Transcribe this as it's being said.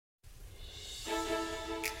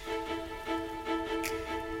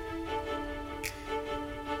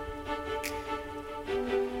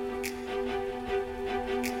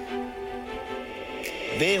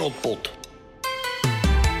Wereldpot.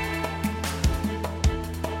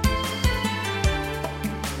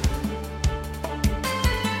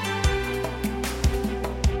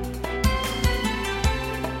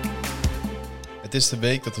 Het is de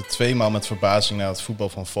week dat we 2 maal met verbazing naar het voetbal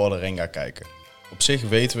van Vålerenga kijken. Op zich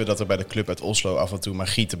weten we dat er bij de club uit Oslo af en toe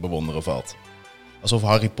magie te bewonderen valt. Alsof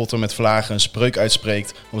Harry Potter met vlagen een spreuk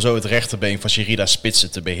uitspreekt om zo het rechterbeen van Sherida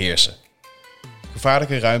Spitsen te beheersen.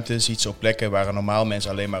 Gevaarlijke ruimte ziet ze op plekken waar een normaal mens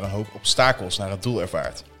alleen maar een hoop obstakels naar het doel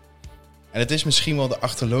ervaart. En het is misschien wel de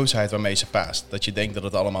achterloosheid waarmee ze paast, dat je denkt dat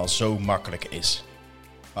het allemaal zo makkelijk is.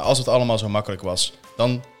 Maar als het allemaal zo makkelijk was,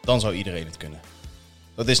 dan zou iedereen het kunnen.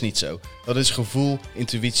 Dat is niet zo. Dat is gevoel,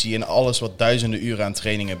 intuïtie en alles wat duizenden uren aan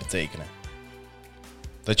trainingen betekenen.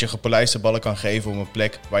 Dat je gepolijste ballen kan geven op een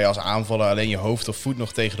plek waar je als aanvaller alleen je hoofd of voet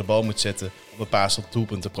nog tegen de bal moet zetten om een paas tot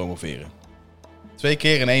doelpunt te promoveren. 2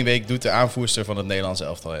 keer in 1 week doet de aanvoerster van het Nederlandse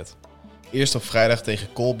elftal het. Eerst op vrijdag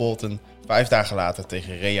tegen Kolbolten, 5 dagen later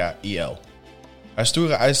tegen Rea IL. Haar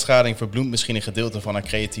stoere uitstraling verbloemt misschien een gedeelte van haar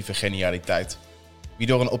creatieve genialiteit. Wie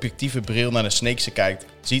door een objectieve bril naar de Sneekse kijkt,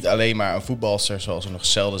 ziet alleen maar een voetbalster zoals er nog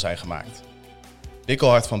zelden zijn gemaakt.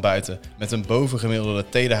 Bikkelhard van buiten, met een bovengemiddelde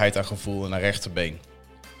tederheid aan gevoel en een rechterbeen.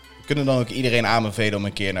 We kunnen dan ook iedereen aanbevelen om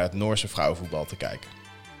een keer naar het Noorse vrouwenvoetbal te kijken.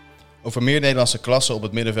 Over meer Nederlandse klassen op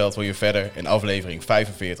het middenveld hoor je verder in aflevering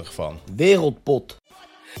 45 van Wereldpot.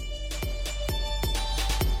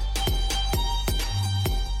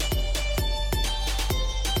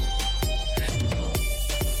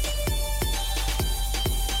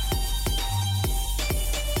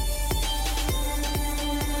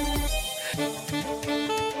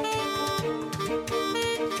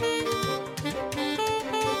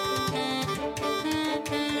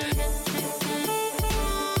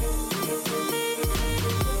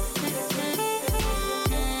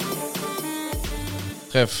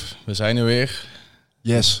 Trev, we zijn er weer.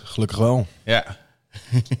 Yes, gelukkig wel. Ja,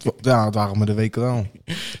 Ja, het waren me de weken wel.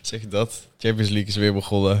 zeg je dat? Champions League is weer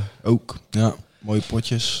begonnen. Ook, ja. Mooie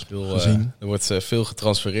potjes gezien. Er wordt veel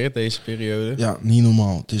getransfereerd deze periode. Ja, niet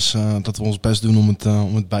normaal. Het is dat we ons best doen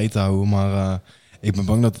om het bij te houden. Maar ik ben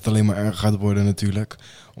bang dat het alleen maar erger gaat worden natuurlijk.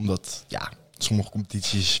 Omdat, ja, sommige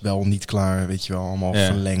competities wel niet klaar, weet je wel. Allemaal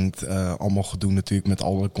verlengd. Allemaal gedoe natuurlijk met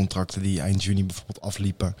alle contracten die eind juni bijvoorbeeld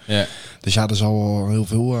afliepen. Ja. Dus ja, er zal wel heel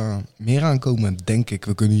veel meer aankomen, denk ik.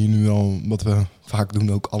 We kunnen hier nu al, wat we vaak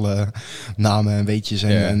doen, ook alle namen en weetjes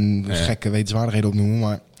en gekke wetenswaardigheden opnoemen.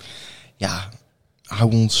 Maar ja,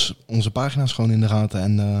 hou onze pagina's gewoon in de gaten.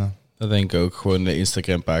 En Dat denk ik ook. Gewoon de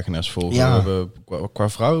Instagram-pagina's volgen. Ja. We hebben, qua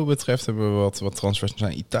vrouwen betreft hebben we wat transfers. Er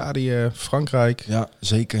zijn Italië, Frankrijk. ja,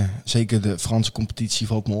 zeker. Zeker de Franse competitie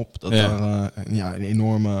valt me op. Dat daar een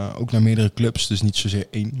enorme, ook naar meerdere clubs, dus niet zozeer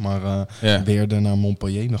 1, maar Weerde naar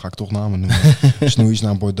Montpellier. Dan ga ik toch namen noemen. Snoeis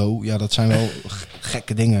naar Bordeaux. Ja, dat zijn wel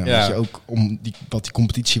gekke dingen. Ja. Weet je, ook wat die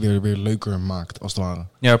competitie weer leuker maakt, als het ware.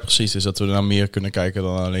 Ja, precies. Dus dat we naar meer kunnen kijken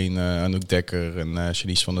dan alleen Anouk Dekker en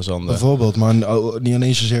Janice van der Zanden. Bijvoorbeeld, maar niet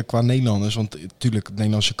alleen zozeer qua Nederlanders. Want natuurlijk, het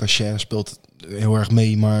Nederlandse cachet speelt heel erg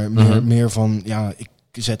mee. Maar meer van, ja, ik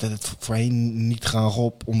zet het voorheen niet graag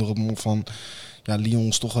op onder het mom van, ja, Lyon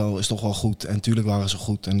is toch wel goed. En natuurlijk waren ze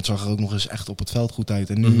goed. En het zag er ook nog eens echt op het veld goed uit.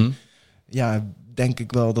 En nu, ja, denk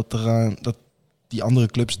ik wel dat dat die andere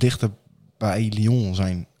clubs dichter bij Lyon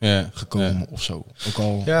zijn gekomen of zo. Ook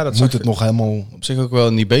al dat moet zag het nog helemaal. op zich ook wel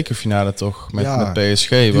in die bekerfinale toch met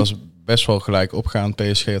PSG. Was best wel gelijk opgaan.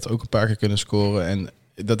 PSG had ook een paar keer kunnen scoren. En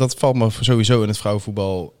dat valt me sowieso in het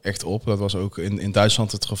vrouwenvoetbal echt op. Dat was ook in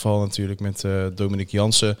Duitsland het geval natuurlijk met Dominique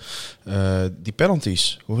Jansen. Die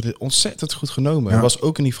penalties worden ontzettend goed genomen. Ja. Dat was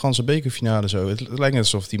ook in die Franse bekerfinale zo. Het lijkt net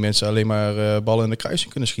alsof die mensen alleen maar ballen in de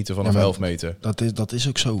kruising kunnen schieten vanaf 11 meter. Dat is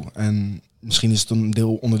ook zo. En misschien is het een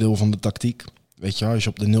onderdeel van de tactiek. Weet je, als je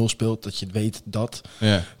op de 0 speelt, dat je weet dat.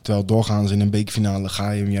 Ja. Terwijl doorgaans in een bekerfinale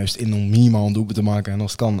ga je hem juist in om minimaal een doelpunt te maken. En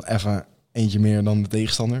als het kan, even eentje meer dan de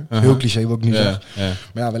tegenstander. Heel cliché wat ik nu zeg. Ja.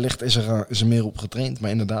 Maar ja, wellicht is er meer op getraind. Maar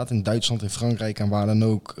inderdaad, in Duitsland, in Frankrijk en waar dan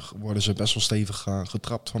ook, worden ze best wel stevig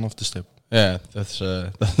getrapt vanaf de stip. Ja, dat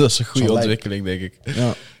is een goede Zo ontwikkeling, denk ik.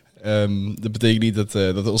 Ja. Dat betekent niet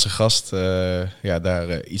dat onze gast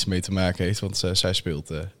daar iets mee te maken heeft. Want zij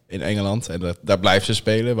speelt in Engeland en daar blijft ze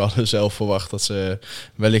spelen. We hadden zelf verwacht dat ze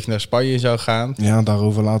wellicht naar Spanje zou gaan. Ja,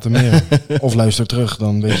 daarover later meer. Of luister terug,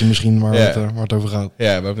 dan weet je misschien waar het over gaat.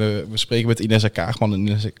 Ja, we spreken met Inessa Kaagman.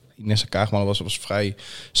 En Inessa Kaagman was vrij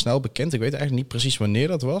snel bekend. Ik weet eigenlijk niet precies wanneer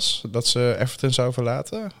dat was. Dat ze Everton zou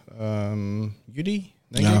verlaten. Juli,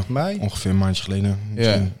 denk ik, mei. Ongeveer een maandje geleden.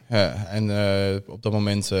 Ja, en op dat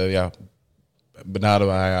moment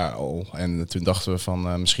benaderden we haar al. En toen dachten we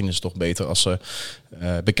van misschien is het toch beter als ze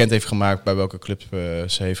bekend heeft gemaakt bij welke club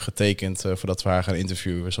ze heeft getekend voordat we haar gaan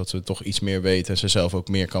interviewen. Zodat we toch iets meer weten en ze zelf ook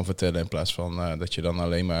meer kan vertellen in plaats van dat je dan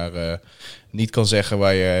alleen maar niet kan zeggen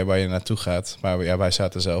waar je naartoe gaat. Maar ja, wij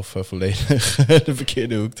zaten zelf volledig de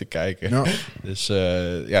verkeerde hoek te kijken. Ja. Dus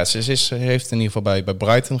ze heeft in ieder geval bij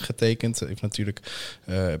Brighton getekend. Heeft natuurlijk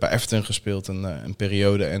bij Everton gespeeld een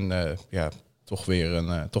periode en toch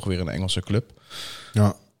weer een Engelse club.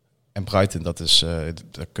 Ja. En Brighton,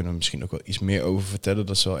 daar kunnen we misschien ook wel iets meer over vertellen.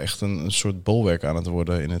 Dat is wel echt een soort bolwerk aan het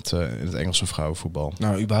worden in het Engelse vrouwenvoetbal.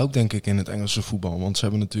 Nou, überhaupt denk ik in het Engelse voetbal. Want ze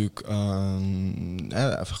hebben natuurlijk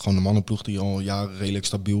gewoon een mannenploeg die al jaren redelijk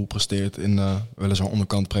stabiel presteert in weliswaar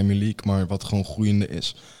onderkant Premier League, maar wat gewoon groeiende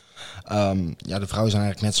is. De vrouwen zijn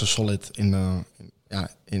eigenlijk net zo solid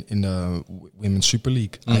in de Women's Super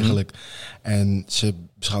League eigenlijk. En ze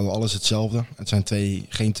beschouwen alles hetzelfde. Het zijn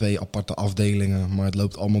geen twee aparte afdelingen, maar het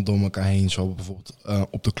loopt allemaal door elkaar heen. Zo bijvoorbeeld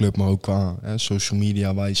op de club, maar ook qua social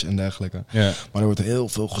media wijs en dergelijke. Yeah. Maar er wordt heel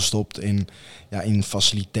veel gestopt in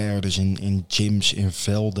facilitair, dus in gyms, in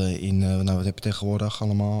velden, in wat heb je tegenwoordig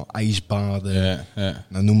allemaal? IJsbaden.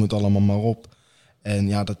 Nou, noem het allemaal maar op. En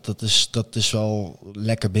ja, dat is wel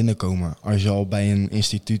lekker binnenkomen. Als je al bij een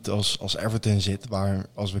instituut als Everton zit, waar,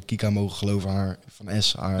 als we Kika mogen geloven, haar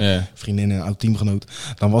vriendin en oud teamgenoot,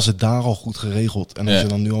 dan was het daar al goed geregeld. En als je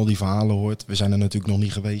dan nu al die verhalen hoort, we zijn er natuurlijk nog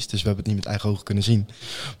niet geweest, dus we hebben het niet met eigen ogen kunnen zien.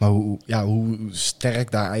 Maar hoe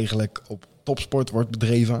sterk daar eigenlijk op topsport wordt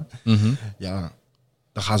bedreven,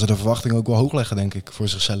 dan gaan ze de verwachting ook wel hoog leggen, denk ik, voor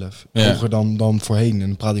zichzelf. Hoger dan voorheen. En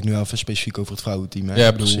dan praat ik nu even specifiek over het vrouwenteam. Hè.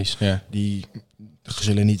 Ja, precies. Die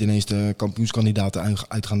zullen niet ineens de kampioenskandidaten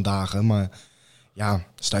uit gaan dagen. Maar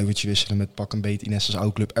stuivertje wisselen met pak een beet Ines's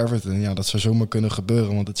oude club Everton. Ja, dat zou zomaar kunnen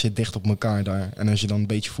gebeuren, want het zit dicht op elkaar daar. En als je dan een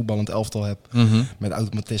beetje voetballend elftal hebt, met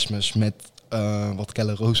automatismes, met wat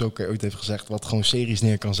Keller Roos ook ooit heeft gezegd, wat gewoon series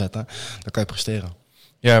neer kan zetten, dan kan je presteren.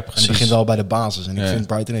 Ja, precies. En het begint wel bij de basis. En ik vind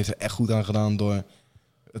Brighton heeft er echt goed aan gedaan door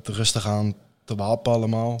het rustig aan te behappen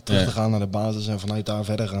allemaal. Terug te gaan naar de basis en vanuit daar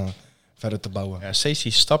verder te bouwen. Ja, steeds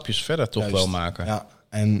die stapjes verder toch wel maken. Ja,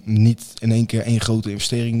 en niet in één keer één grote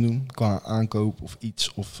investering doen qua aankoop of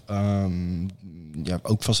iets. Of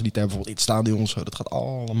ook facilitair, bijvoorbeeld iets stadion of zo. Dat gaat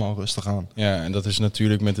allemaal rustig aan. Ja, en dat is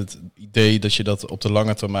natuurlijk met het idee dat je dat op de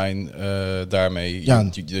lange termijn daarmee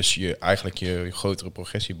je grotere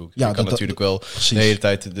progressie boekt. Ja, je kan natuurlijk wel precies de hele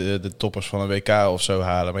tijd de toppers van een WK of zo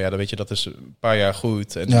halen. Maar ja, dan weet je, dat is een paar jaar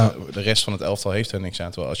goed. En de rest van het elftal heeft er niks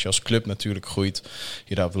aan. Terwijl als je als club natuurlijk groeit,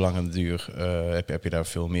 je daar op de lange duur heb je daar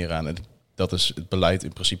veel meer aan. En dat is het beleid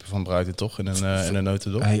in principe van Brighton toch in een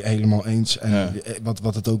notendop. Helemaal eens. En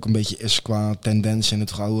wat het ook een beetje is qua tendens in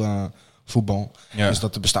het vrouwenvoetbal, is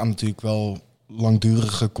dat er bestaan natuurlijk wel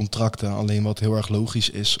langdurige contracten. Alleen wat heel erg logisch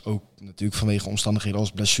is, ook natuurlijk vanwege omstandigheden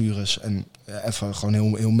als blessures en even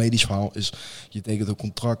gewoon heel medisch verhaal, is je tekent een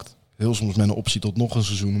contract, heel soms met een optie tot nog een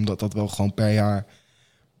seizoen, omdat dat wel gewoon per jaar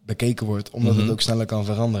bekeken wordt, omdat het ook sneller kan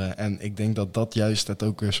veranderen. En ik denk dat juist het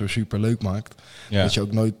ook weer zo super leuk maakt. Ja. Dat je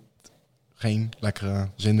ook nooit geen lekkere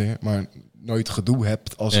zin meer, maar nooit gedoe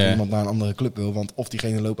hebt als iemand naar een andere club wil. Want of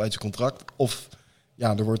diegene loopt uit zijn contract, of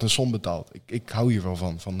er wordt een som betaald. Ik hou hier wel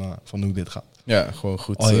van hoe dit gaat. Ja, gewoon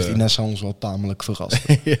goed. Al heeft Inessa ons wel tamelijk verrast.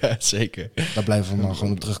 Ja, zeker. Daar blijven we maar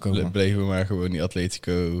gewoon op terugkomen. Bleven we maar gewoon die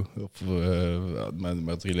Atletico op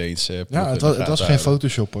Madrileens. Het was geen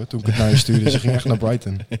Photoshop hoor, toen ik het naar je stuurde. Ze ging echt naar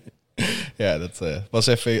Brighton. Ja, dat was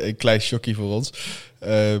even een klein shockje voor ons.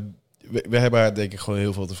 We hebben haar denk ik gewoon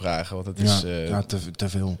heel veel te vragen. Want het is te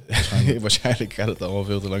veel. Waarschijnlijk gaat het allemaal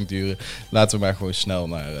veel te lang duren. Laten we maar gewoon snel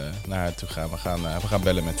naar haar toe gaan. We gaan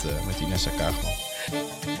bellen met Inessa Kaagman.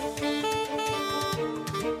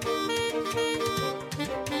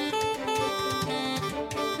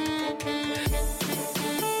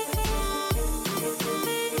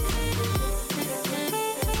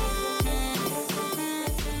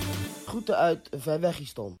 Groeten uit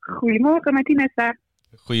Verwegistan. Goedemorgen met Inessa.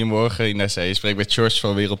 Goedemorgen Inessa, je spreekt met George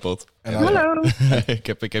van Wereldpot. Hallo. ik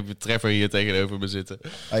heb Trevor hier tegenover me zitten.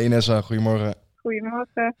 Hi Inessa, goedemorgen.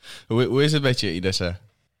 Goedemorgen. Hoe is het met je, Inessa?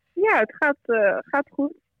 Ja, het gaat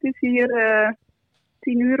goed. Het is hier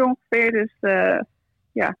 10 uur ongeveer, dus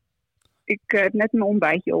ik heb net mijn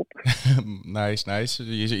ontbijtje op.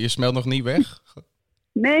 Nice. Je smelt nog niet weg?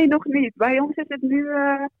 Nee, nog niet. Bij ons is het nu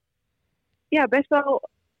best wel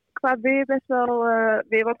qua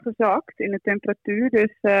weer wat gezakt in de temperatuur.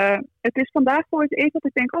 Dus het is vandaag voor het eerst dat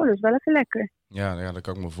ik denk, dat is wel even lekker. Ja, dat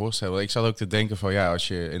kan ik me voorstellen. Want ik zat ook te denken van, als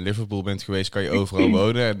je in Liverpool bent geweest, kan je overal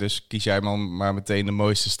wonen. En dus kies jij maar meteen de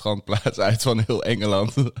mooiste strandplaats uit van heel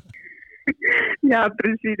Engeland. Ja,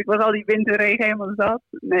 precies. Ik was al die winterregen helemaal zat.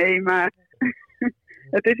 Nee, maar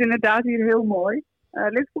Het is inderdaad hier heel mooi.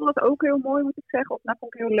 Liverpool was ook heel mooi, moet ik zeggen. Dat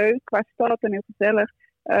vond ik heel leuk qua stad en heel gezellig.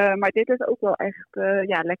 Maar dit is ook wel echt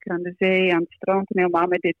lekker aan de zee, aan het strand. En helemaal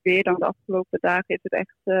met dit weer dan de afgelopen dagen is het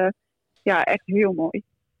echt heel mooi.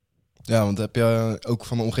 Ja, want heb je ook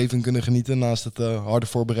van de omgeving kunnen genieten naast het harde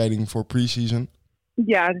voorbereiding voor pre-season?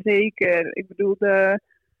 Ja, zeker. Ik bedoel,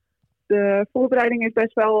 de voorbereiding is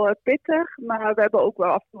best wel pittig, maar we hebben ook wel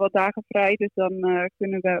af en toe wat dagen vrij. Dus dan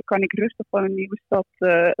kan ik rustig van een nieuwe stad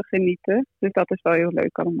genieten. Dus dat is wel heel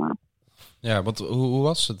leuk allemaal. Ja, want hoe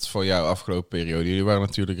was het voor jou afgelopen periode? Jullie waren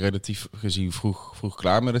natuurlijk relatief gezien vroeg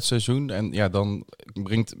klaar met het seizoen. En ja, dan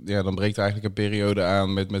breekt eigenlijk een periode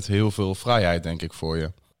aan met heel veel vrijheid, denk ik, voor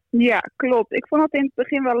je. Ja, klopt. Ik vond het in het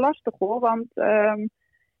begin wel lastig hoor. Want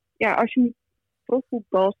als je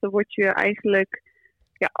profvoetbalt, dan word je eigenlijk...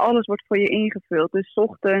 Ja, alles wordt voor je ingevuld. Dus 's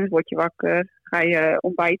ochtends word je wakker, ga je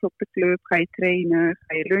ontbijten op de club, ga je trainen,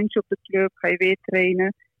 ga je lunchen op de club, ga je weer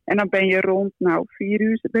trainen. En dan ben je rond 4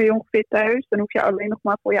 uur ben je ongeveer thuis. Dan hoef je alleen nog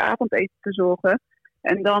maar voor je avondeten te zorgen.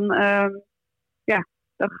 En dan,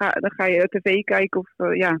 dan ga je tv kijken of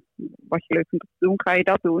wat je leuk vindt te doen, ga je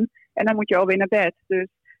dat doen. En dan moet je alweer naar bed. Dus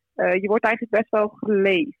je wordt eigenlijk best wel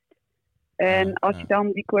geleefd. En als je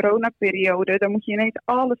dan die coronaperiode, dan moet je ineens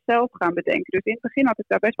alles zelf gaan bedenken. Dus in het begin had ik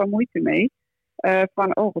daar best wel moeite mee.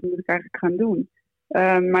 Wat moet ik eigenlijk gaan doen?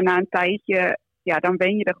 Maar na een tijdje, dan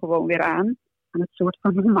wen je er gewoon weer aan het soort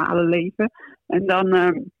van normale leven. En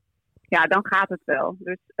dan gaat het wel.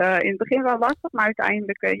 Dus in het begin wel lastig, maar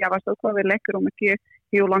uiteindelijk was het ook wel weer lekker om een keer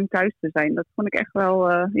heel lang thuis te zijn. Dat vond ik echt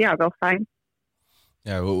wel fijn.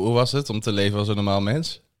 Ja, hoe was het om te leven als een normaal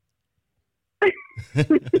mens?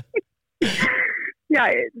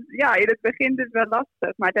 Ja, in het begin is het wel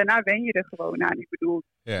lastig, maar daarna wen je er gewoon aan. Ik bedoel,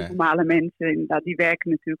 normale mensen, inderdaad, die werken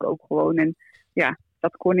natuurlijk ook gewoon. En ja,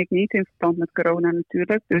 dat kon ik niet in verband met corona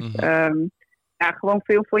natuurlijk. Dus gewoon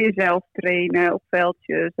veel voor jezelf trainen op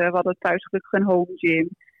veldjes. We hadden thuis gelukkig een home gym.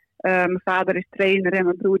 Mijn vader is trainer en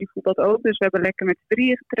mijn broer die voetbalt ook. Dus we hebben lekker met z'n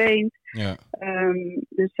drieën getraind. Ja.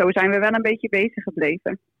 Dus zo zijn we wel een beetje bezig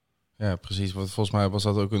gebleven. Ja, precies. Want volgens mij was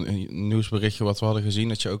dat ook een nieuwsberichtje wat we hadden gezien.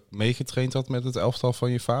 Dat je ook meegetraind had met het elftal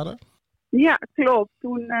van je vader. Ja, klopt.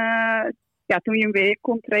 Toen je hem weer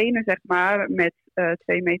kon trainen, zeg maar, met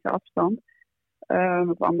 2 meter afstand.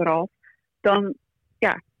 Of 1,5.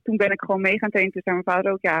 Toen ben ik gewoon mee gaan trainen. Toen zei mijn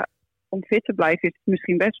vader ook, om fit te blijven is het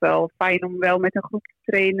misschien best wel fijn om wel met een groep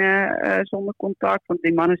te trainen zonder contact. Want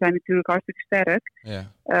die mannen zijn natuurlijk hartstikke sterk.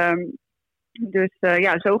 Ja. Dus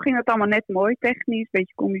zo ging het allemaal net mooi, technisch, een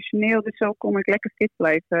beetje conditioneel. Dus zo kon ik lekker fit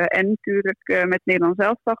blijven. En natuurlijk met Nederland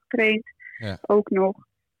zelf getraind, ook nog.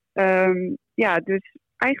 Dus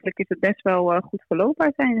eigenlijk is het best wel goed verlopen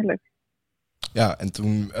uiteindelijk. Ja, en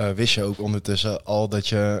toen wist je ook ondertussen al dat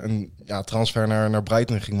je een transfer naar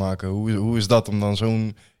Brighton ging maken. Hoe is dat om dan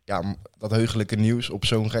zo'n, dat heugelijke nieuws op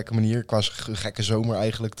zo'n gekke manier, qua gekke zomer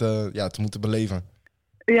eigenlijk te moeten beleven?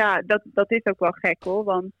 Ja, dat is ook wel gek hoor.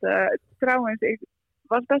 Want trouwens, ik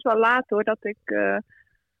was best wel laat hoor dat ik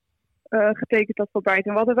getekend had voor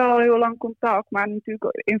Brighton. We hadden wel al heel lang contact, maar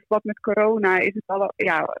natuurlijk in verband met corona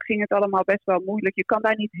ging het allemaal best wel moeilijk. Je kan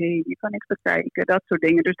daar niet heen, je kan niks bekijken, dat soort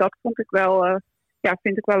dingen. Dus dat vond ik wel,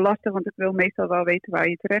 vind ik wel lastig, want ik wil meestal wel weten waar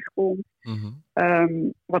je terecht komt.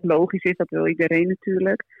 Mm-hmm. Wat logisch is, dat wil iedereen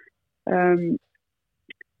natuurlijk.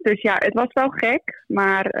 Dus het was wel gek,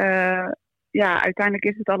 maar uiteindelijk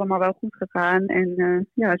is het allemaal wel goed gegaan en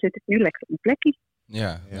zit ik nu lekker op mijn plekje.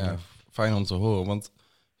 Ja, fijn om te horen, want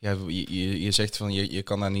je zegt van je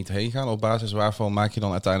kan daar niet heen gaan. Op basis waarvan maak je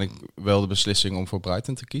dan uiteindelijk wel de beslissing om voor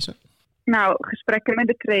Brighton te kiezen? Nou, gesprekken met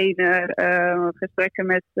de trainer, gesprekken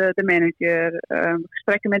met de manager,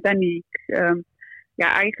 gesprekken met Daniek.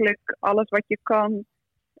 Eigenlijk alles wat je kan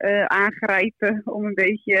aangrijpen om een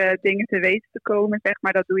beetje dingen te weten te komen, zeg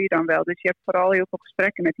maar, dat doe je dan wel. Dus je hebt vooral heel veel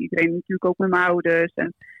gesprekken met iedereen, natuurlijk ook met mijn ouders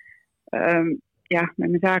en met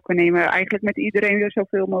mijn zaakwaarnemer. Eigenlijk met iedereen weer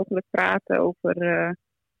zoveel mogelijk praten over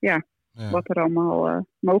wat er allemaal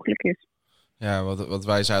mogelijk is. Ja, want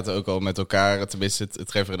wij zaten ook al met elkaar, tenminste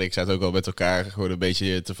Trevor en ik zaten ook al met elkaar gewoon een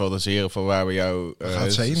beetje te fantaseren van waar we jouw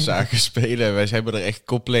zaken spelen. En wij hebben er echt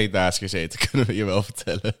compleet naast gezeten, kunnen we je wel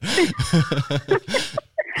vertellen.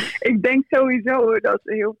 Ik denk sowieso dat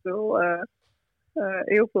heel veel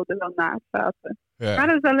er dan naast zaten. Ja. Maar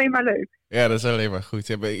dat is alleen maar leuk. Ja, dat is alleen maar goed.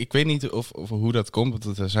 Ja, ik weet niet of hoe dat komt.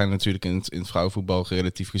 Want er zijn natuurlijk in het vrouwenvoetbal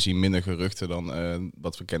relatief gezien minder geruchten dan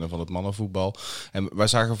wat we kennen van het mannenvoetbal. En wij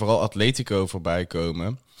zagen vooral Atletico voorbij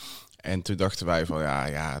komen. En toen dachten wij van,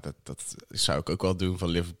 dat zou ik ook wel doen, van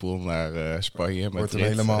Liverpool naar Spanje. Wordt er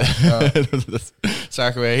helemaal. Ja. Dat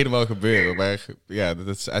zagen we helemaal gebeuren. Maar ja, dat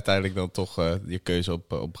is uiteindelijk dan toch je keuze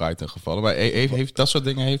op Brighton gevallen. Maar heeft dat soort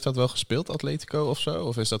dingen, heeft dat wel gespeeld, Atletico of zo?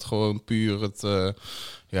 Of is dat gewoon puur het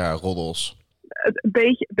roddels?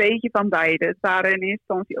 Een beetje van beide. Het waren in eerste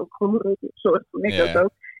instantie ook gewoon soort van ik dat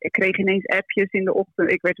ook. Ik kreeg ineens appjes in de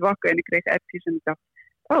ochtend. Ik werd wakker en ik kreeg appjes en ik dacht,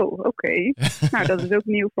 oh, oké. Nou, dat is ook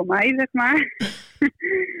nieuw voor mij, zeg maar.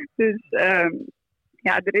 Dus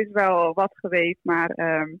er is wel wat geweest, maar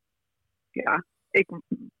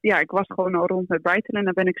ik was gewoon al rond met Brighton en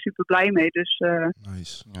daar ben ik super blij mee. Dus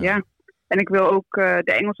nice. Ja. En ik wil ook,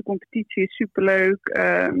 de Engelse competitie is superleuk.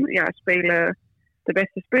 Spelen de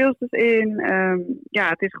beste speelsters in.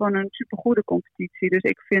 Het is gewoon een supergoede competitie. Dus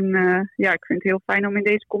ik vind het heel fijn om in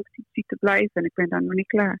deze competitie te blijven. En ik ben daar nog niet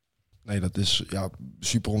klaar. Nee, dat is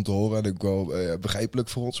super om te horen. En ook wel begrijpelijk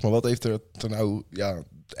voor ons. Maar wat heeft er nou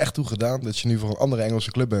echt toe gedaan dat je nu voor een andere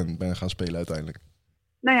Engelse club bent gaan spelen uiteindelijk?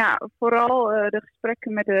 Nou ja, vooral de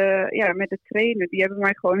gesprekken met de trainer. Die hebben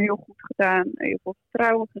mij gewoon heel goed gedaan. Heel veel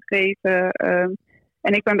vertrouwen gegeven.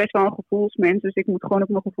 En ik ben best wel een gevoelsmens. Dus ik moet gewoon op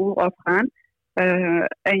mijn gevoel afgaan.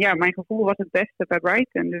 Mijn gevoel was het beste bij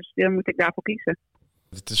Brighton. Dus dan moet ik daarvoor kiezen.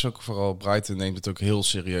 Het is ook vooral, Brighton neemt het ook heel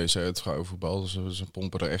serieus uit vrouwenvoetbal. Ze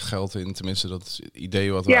pompen er echt geld in. Tenminste, dat is het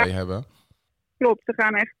idee wat wij hebben. Klopt, ze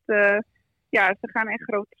gaan echt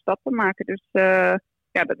grote stappen maken. Dus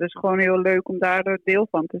dat is gewoon heel leuk om daar deel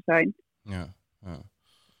van te zijn. Ja.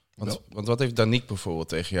 Want wat heeft Danique bijvoorbeeld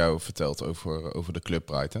tegen jou verteld over de club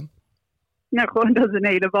Brighton? Nou, gewoon dat het een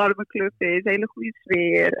hele warme club is. Hele goede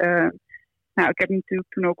sfeer. Ik heb natuurlijk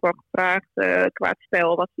toen ook wel gevraagd qua het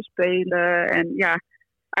spel wat ze spelen. En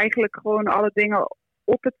eigenlijk gewoon alle dingen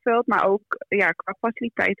op het veld, maar ook qua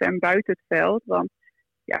faciliteiten en buiten het veld. Want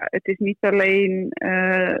het is niet alleen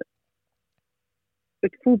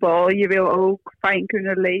het voetbal. Je wil ook fijn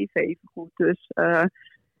kunnen leven even goed. Dus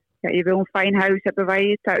je wil een fijn huis hebben waar je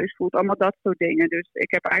je thuis voelt. Allemaal dat soort dingen. Dus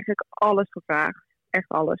ik heb eigenlijk alles gevraagd. Echt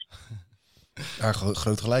alles. Ja,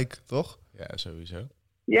 groot gelijk, toch? Ja, sowieso.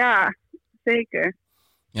 Ja, zeker.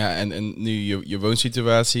 Ja, en nu je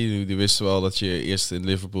woonsituatie. Nu wisten we al dat je eerst in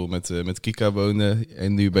Liverpool met Kika woonde.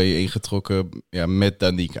 En nu ben je ingetrokken met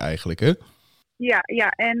Danique eigenlijk, hè? Ja,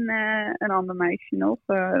 en een ander meisje nog.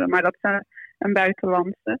 Maar dat is een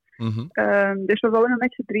buitenlandse. Mm-hmm. Dus we wonen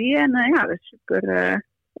met z'n drieën. En dat is super.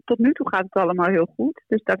 Tot nu toe gaat het allemaal heel goed.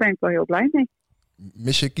 Dus daar ben ik wel heel blij mee.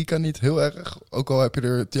 Mis je Kika niet heel erg? Ook al heb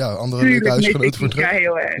je er andere leuke huisgenoten voor terug.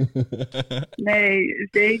 Tuurlijk mis ik Kika heel erg. Nee,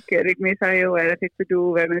 zeker. Ik mis haar heel erg. Ik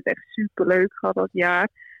bedoel, we hebben het echt super leuk gehad dat jaar.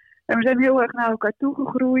 En we zijn heel erg naar elkaar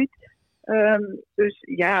toegegroeid. Dus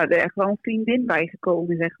er is wel een vriendin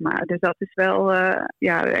bijgekomen, zeg maar. Dus dat is wel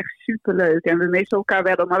echt super leuk. En we missen elkaar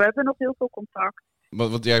wel, maar we hebben nog heel veel contact.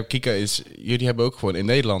 Want Kika jullie hebben ook gewoon in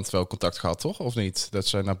Nederland wel contact gehad, toch? Of niet? Dat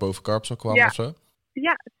ze naar Bovenkarpsel kwamen of zo?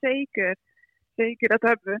 Ja, zeker. Zeker, dat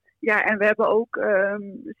hebben we. Ja, en we hebben ook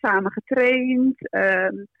samen getraind.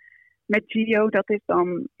 Met Gio, dat is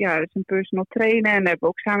dan dat is een personal trainer. En daar hebben we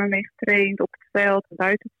ook samen mee getraind op het veld en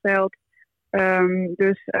buiten het veld.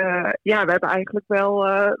 We hebben eigenlijk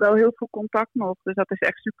wel heel veel contact nog. Dus dat is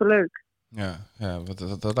echt superleuk. Ja,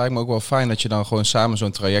 dat lijkt me ook wel fijn dat je dan gewoon samen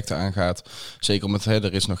zo'n traject aangaat. Zeker omdat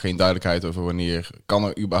er is nog geen duidelijkheid over wanneer kan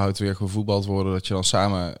er überhaupt weer gevoetbald worden. Dat je dan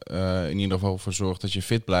samen in ieder geval voor zorgt dat je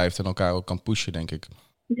fit blijft en elkaar ook kan pushen, denk ik.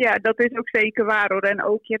 Ja, dat is ook zeker waar hoor. En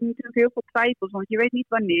ook, je hebt natuurlijk heel veel twijfels, want je weet niet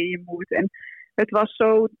wanneer je moet. En het was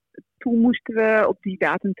zo, toen moesten we op die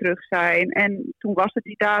datum terug zijn. En toen was het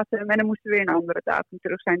die datum en dan moesten we weer een andere datum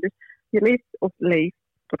terug zijn. Dus je leeft.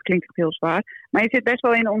 Dat klinkt ook heel zwaar. Maar je zit best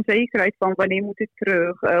wel in de onzekerheid van wanneer moet ik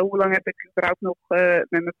terug? Hoe lang heb ik überhaupt nog met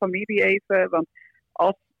mijn familie even? Want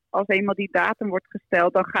als eenmaal die datum wordt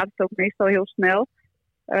gesteld, dan gaat het ook meestal heel snel.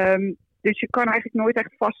 Dus je kan eigenlijk nooit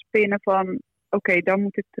echt vastpinnen van oké, dan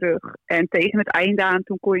moet ik terug. En tegen het einde aan,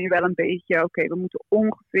 toen kon je wel een beetje we moeten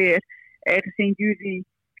ongeveer ergens in juli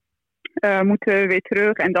moeten we weer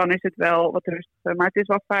terug. En dan is het wel wat rustiger. Maar het is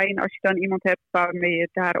wel fijn als je dan iemand hebt waarmee je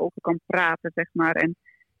daarover kan praten, zeg maar. En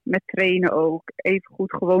met trainen ook. Even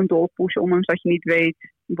goed gewoon doorpushen, ondanks dat je niet weet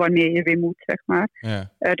wanneer je weer moet, zeg maar.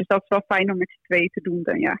 Ja. Dus dat is wel fijn om met z'n tweeën te doen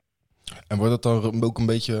dan, ja. En wordt het dan ook een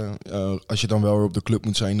beetje, als je dan wel weer op de club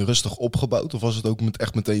moet zijn, rustig opgebouwd? Of was het ook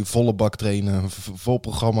echt meteen volle bak trainen, vol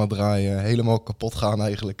programma draaien, helemaal kapot gaan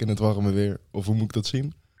eigenlijk in het warme weer? Of hoe moet ik dat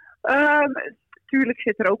zien? Tuurlijk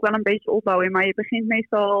zit er ook wel een beetje opbouw in, maar je begint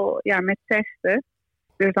meestal met testen.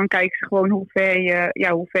 Dus dan kijken ze gewoon hoe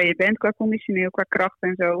ver je bent qua conditioneel, qua kracht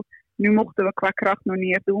en zo. Nu mochten we qua kracht nog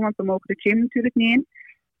niet echt doen, want we mogen de gym natuurlijk niet in.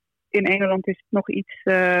 In Engeland is het nog iets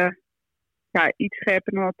iets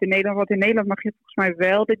scherper dan wat in Nederland. Want in Nederland mag je volgens mij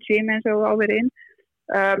wel de gym en zo alweer in.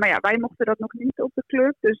 Maar ja, wij mochten dat nog niet op de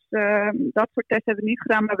club. Dus dat soort tests hebben we niet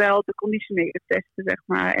gedaan, maar wel de conditionele testen, zeg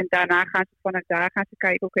maar. En daarna gaan ze vanuit daar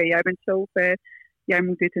kijken, oké, jij bent zo ver, jij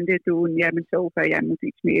moet dit en dit doen, jij bent zo ver, jij moet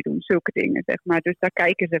iets meer doen. Zulke dingen, zeg maar. Dus daar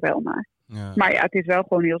kijken ze wel naar. Ja. Maar ja, het is wel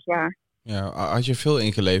gewoon heel zwaar. Ja, had je veel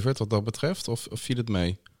ingeleverd wat dat betreft, of viel het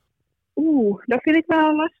mee? Dat vind ik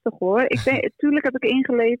wel lastig hoor. Tuurlijk heb ik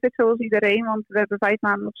ingeleverd, zoals iedereen, want we hebben 5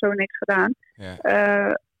 maanden of zo niks gedaan.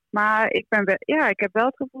 Ja. Maar ik heb wel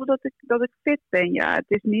het gevoel dat ik fit ben. Ja, het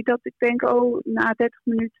is niet dat ik denk, na 30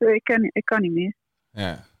 minuten, ik kan niet meer.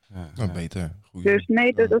 Ja. Beter. Goeie. Dus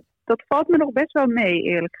nee, dat valt me nog best wel mee,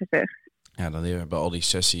 eerlijk gezegd. Ja, dan hebben al die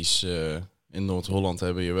sessies in Noord-Holland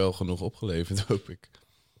hebben je wel genoeg opgeleverd, hoop ik.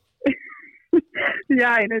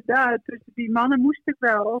 Ja, inderdaad. Dus die mannen moest ik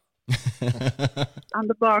wel. Aan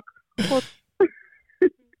de bak. God.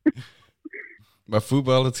 Maar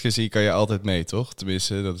voetballend gezien kan je altijd mee, toch?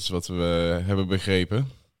 Tenminste, dat is wat we hebben begrepen.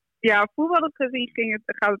 Ja, voetballend gezien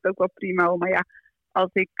gaat het ook wel prima. Maar ja, als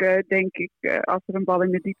als er een bal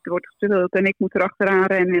in de diepte wordt gespeeld en ik moet erachteraan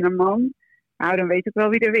rennen in een man, nou, dan weet ik wel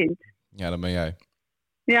wie er wint. Ja, dan ben jij.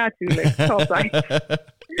 Ja, tuurlijk. Altijd.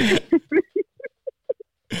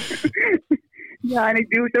 Ja, en ik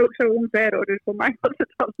duw het ook zo omver, hoor. Dus voor mij was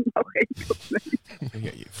het allemaal geen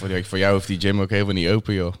probleem. Voor jou hoeft die gym ook helemaal niet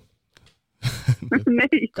open, joh.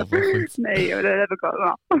 Nee, dat heb ik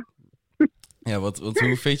al. Ja, want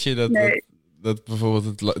hoe vind je dat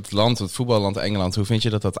bijvoorbeeld het voetballand Engeland, hoe vind je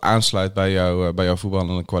dat aansluit bij jouw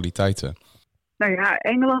voetballende kwaliteiten? Nou ja,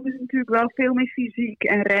 Engeland is natuurlijk wel veel meer fysiek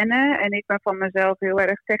en rennen. En ik ben van mezelf heel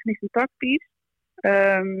erg technisch en tactisch.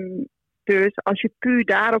 Dus als je puur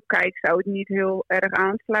daarop kijkt, zou het niet heel erg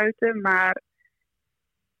aansluiten. Maar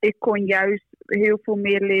ik kon juist heel veel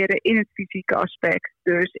meer leren in het fysieke aspect.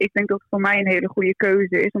 Dus ik denk dat het voor mij een hele goede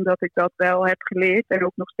keuze is, omdat ik dat wel heb geleerd en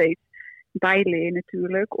ook nog steeds bijleer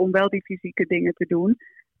natuurlijk, om wel die fysieke dingen te doen.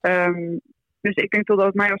 Dus ik denk dat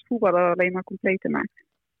het mij als voetballer alleen maar completer maakt.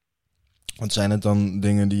 Want zijn het dan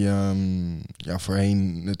dingen die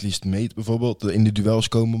voorheen het liefst meet, bijvoorbeeld in de duels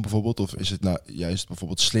komen bijvoorbeeld? Of is het nou juist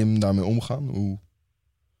bijvoorbeeld slim daarmee omgaan? Hoe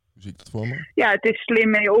zie ik dat voor me? Ja, het is slim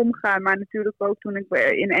mee omgaan. Maar natuurlijk ook toen ik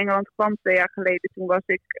in Engeland kwam 2 jaar geleden, toen was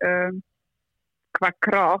ik qua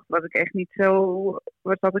kracht, was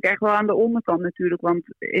ik echt wel aan de onderkant natuurlijk. Want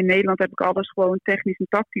in Nederland heb ik alles gewoon technisch en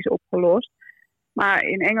tactisch opgelost. Maar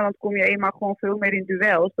in Engeland kom je eenmaal gewoon veel meer in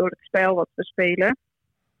duels door het spel wat we spelen.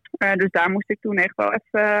 Dus daar moest ik toen echt wel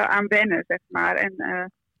even aan wennen, zeg maar. En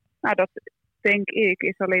dat, denk ik,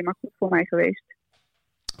 is alleen maar goed voor mij geweest.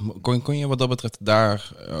 Kon je wat dat betreft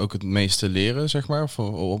daar ook het meeste leren, zeg maar?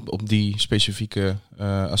 Op die specifieke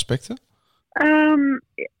aspecten?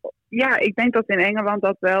 Ja, ik denk dat in Engeland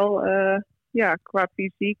dat wel, qua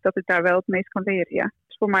fysiek, dat ik daar wel het meest kan leren, ja. Dat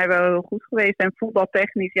is voor mij wel heel goed geweest. En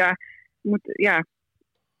voetbaltechnisch,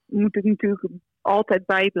 moet ik natuurlijk altijd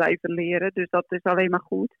bij blijven leren. Dus dat is alleen maar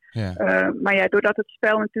goed. Ja. Maar ja, doordat het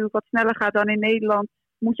spel natuurlijk wat sneller gaat dan in Nederland,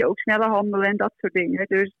 moet je ook sneller handelen en dat soort dingen.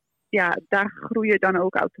 Dus ja, daar groei je dan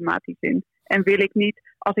ook automatisch in. En wil ik niet,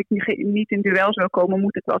 als ik niet in duels wil komen,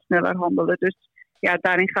 moet ik wel sneller handelen. Dus ja,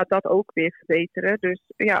 daarin gaat dat ook weer verbeteren. Dus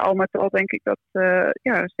ja, al met al denk ik dat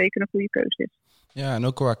zeker een goede keuze is. Ja, en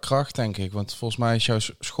ook qua kracht denk ik. Want volgens mij is jouw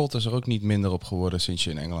schot is er ook niet minder op geworden sinds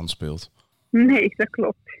je in Engeland speelt. Nee, dat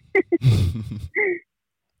klopt.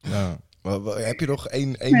 Ja. Maar heb je nog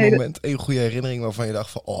één moment, één goede herinnering waarvan je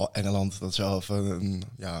dacht van, Engeland, dat is wel even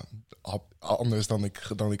anders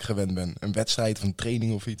dan ik gewend ben. Een wedstrijd of een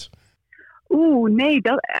training of iets? Nee,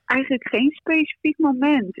 dat eigenlijk geen specifiek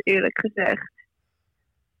moment, eerlijk gezegd.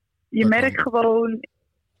 Je merkt gewoon,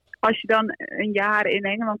 als je dan een jaar in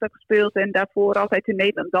Engeland hebt gespeeld en daarvoor altijd in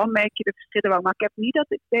Nederland, dan merk je de verschillen wel. Maar ik heb niet dat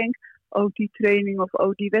ik denk, die training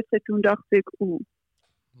of die wedstrijd, toen dacht ik,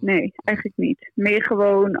 nee, eigenlijk niet. Meer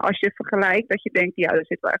gewoon als je vergelijkt, dat je denkt, ja, er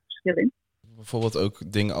zit wel echt verschil in. Bijvoorbeeld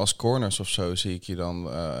ook dingen als corners of zo zie ik je dan,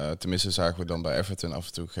 tenminste zagen we dan bij Everton af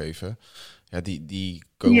en toe geven. Ja, die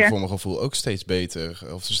komen voor mijn gevoel ook steeds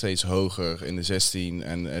beter of steeds hoger in de 16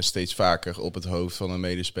 en steeds vaker op het hoofd van een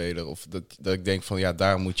medespeler. Of dat ik denk van, ja,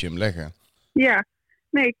 daar moet je hem leggen. Ja,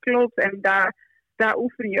 nee, klopt. En daar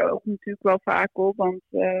oefen je ook natuurlijk wel vaak op. Want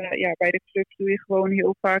bij de clubs doe je gewoon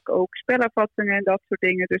heel vaak ook spelervattingen en dat soort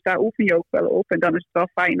dingen. Dus daar oefen je ook wel op. En dan is het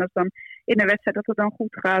wel fijn als dan in een wedstrijd dat het dan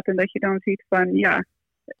goed gaat. En dat je dan ziet van,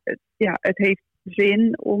 het heeft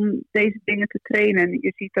zin om deze dingen te trainen. En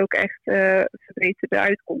je ziet ook echt verbeterde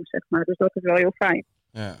uitkomst, zeg maar. Dus dat is wel heel fijn.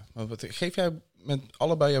 Ja, maar geef jij met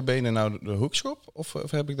allebei jouw benen nou de hoekschop?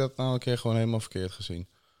 Of heb ik dat nou een keer gewoon helemaal verkeerd gezien?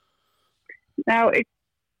 Nou,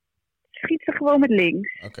 schiet ze gewoon met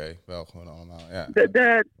links. Oké, wel gewoon allemaal, ja.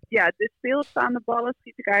 De stilstaande ballen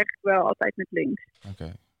schiet ik eigenlijk wel altijd met links.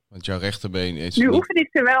 Oké, want jouw rechterbeen is... Nu oefen ik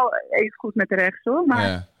ze wel even goed met rechts hoor,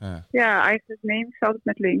 maar eigenlijk neem ik ze altijd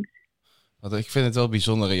met links. Want ik vind het wel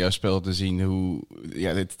bijzonder in jouw spel te zien hoe...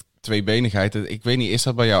 Ja, dit tweebenigheid, ik weet niet, is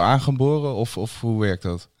dat bij jou aangeboren of hoe werkt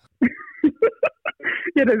dat?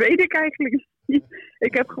 Ja, dat weet ik eigenlijk niet.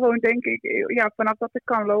 Ik heb gewoon, denk ik, vanaf dat ik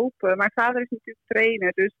kan lopen. Mijn vader is natuurlijk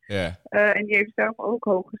trainer, dus en die heeft zelf ook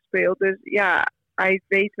hoog gespeeld. Dus ja, hij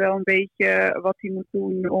weet wel een beetje wat hij moet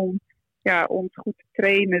doen om goed te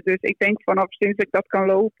trainen. Dus ik denk vanaf sinds ik dat kan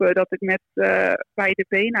lopen, dat ik met beide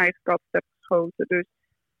benen eigenlijk altijd heb geschoten. Dus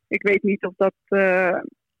ik weet niet of dat,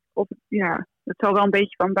 het zal wel een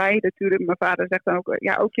beetje van beide natuurlijk. Mijn vader zegt dan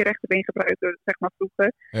ook je rechterbeen gebruiken, zeg maar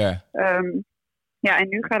vroeger. En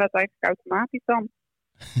nu gaat dat eigenlijk automatisch dan.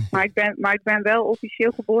 Maar ik ben wel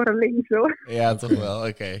officieel geboren links hoor. Ja, toch wel,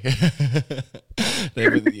 oké.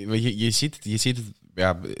 Nee, je ziet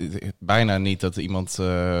het bijna niet dat iemand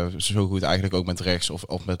zo goed eigenlijk ook met rechts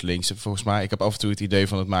of met links. Volgens mij, ik heb af en toe het idee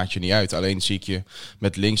van het maakt je niet uit. Alleen zie ik je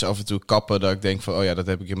met links af en toe kappen dat ik denk van dat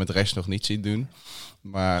heb ik je met rechts nog niet zien doen.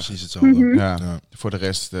 Maar precies hetzelfde. Voor de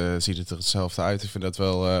rest ziet het er hetzelfde uit. Ik vind dat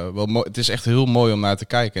wel mooi. Het is echt heel mooi om naar te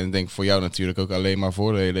kijken. En ik denk voor jou natuurlijk ook alleen maar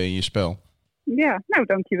voordelen in je spel. Ja, nou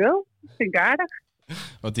dankjewel. Dat vind ik aardig.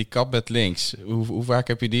 Want die kap met links, hoe vaak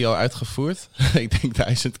heb je die al uitgevoerd? Ik denk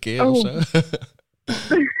 1000 keer of zo.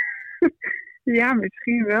 Ja,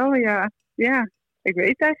 misschien wel, ja. Ja, ik weet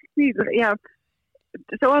het eigenlijk niet. Ja,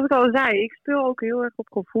 zoals ik al zei, ik speel ook heel erg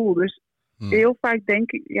op gevoel. Dus heel vaak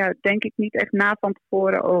denk ik niet echt na van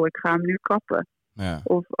tevoren, ik ga hem nu kappen. Ja.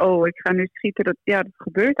 Of, ik ga nu schieten. Dat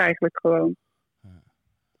gebeurt eigenlijk gewoon.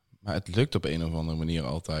 Maar het lukt op een of andere manier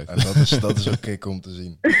altijd. Ja, dat is ook kick om te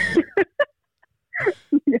zien.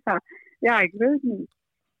 Ja, ik weet het niet.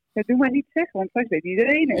 Dat doe maar niet zeggen, want straks weet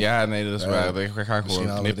iedereen het. Ja, nee, dat is waar. We gaan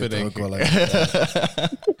gewoon knippen, denk ik. Wel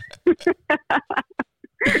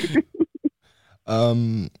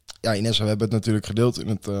Inessa, we hebben het natuurlijk gedeeld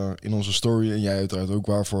in onze story. En jij uiteraard ook,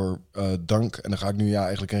 waarvoor dank. En dan ga ik nu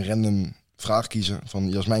eigenlijk een random vraag kiezen van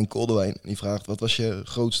Jasmijn Koldewijn. Die vraagt, wat was je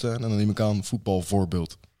grootste, en dan neem ik aan,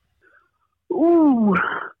 voetbalvoorbeeld?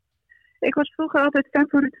 Ik was vroeger altijd fan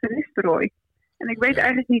van Ruud van Nistelrooy. En ik weet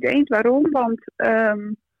eigenlijk niet eens waarom, want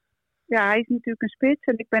hij is natuurlijk een spits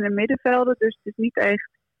en ik ben een middenvelder. Dus het is niet echt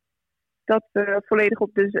dat we volledig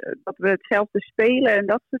dat we hetzelfde spelen en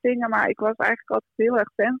dat soort dingen. Maar ik was eigenlijk altijd heel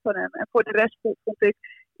erg fan van hem. En voor de rest vond ik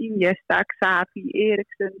Iniesta, Xavi,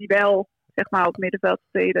 Eriksen, die wel zeg maar op middenveld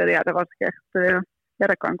spelen. Ja, daar was ik echt,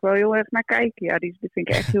 daar kan ik wel heel erg naar kijken. Ja, die vind ik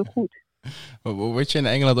echt heel goed. Word je in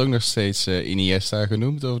Engeland ook nog steeds Iniesta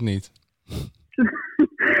genoemd of niet?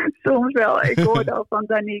 Soms wel. Ik hoorde al van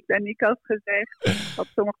Danique. Danique had gezegd, dat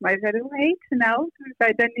sommigen mij zeiden, hoe heet ze nou? Toen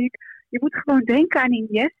zei Danique, je moet gewoon denken aan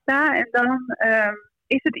Iniesta en dan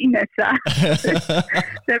is het Inessa.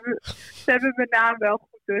 Ze hebben mijn naam wel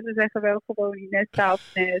goed door. Ze zeggen wel gewoon Inessa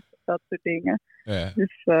of Nes of dat soort dingen. Ja.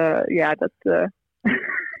 Dus dat...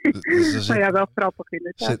 Dus wel grappig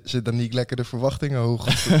inderdaad. Zit dan niet lekker de verwachtingen hoog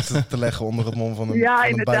te leggen onder het mom van een ja, van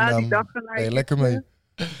inderdaad. Een ik dacht van, ben je lekker mee?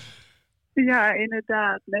 Ja,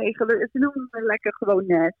 inderdaad. Nee, ze noemen me lekker gewoon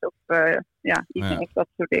Nes of Ines, dat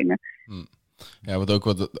soort dingen. Ja, want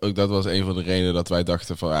ook dat was een van de redenen dat wij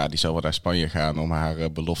dachten van die zou wel naar Spanje gaan om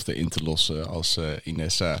haar belofte in te lossen als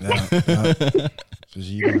Inessa. Zo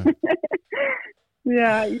zie je maar.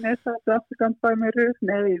 Ja, Inessa op de achterkant van mijn rug.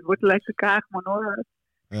 Nee, het wordt lekker Kaagman hoor.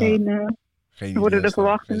 Geen worden de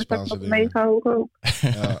verwachtingen nog mega hoog ook.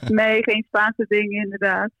 Ja. Nee, geen Spaanse dingen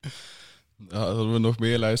inderdaad. Hadden we nog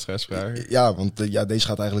meer luisteraarsvragen? Ja, want deze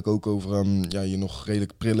gaat eigenlijk ook over je nog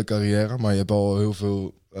redelijk prille carrière. Maar je hebt al heel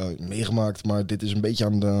veel meegemaakt. Maar dit is een beetje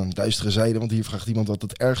aan de duistere zijde. Want hier vraagt iemand wat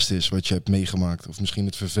het ergste is wat je hebt meegemaakt. Of misschien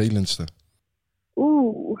het vervelendste.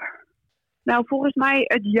 Nou, volgens mij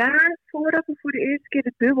het jaar voordat we voor de eerste keer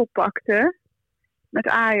de dubbel pakten. Met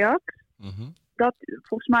Ajax. Mm-hmm.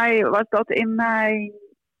 Volgens mij was dat in mijn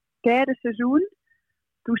derde seizoen.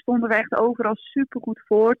 Toen stonden we echt overal supergoed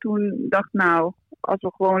voor. Toen dacht ik, nou, als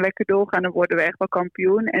we gewoon lekker doorgaan, dan worden we echt wel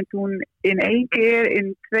kampioen. En toen in 1 keer,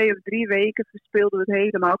 in 2 of 3 weken, verspeelden we het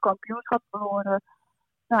helemaal. Kampioenschap verloren.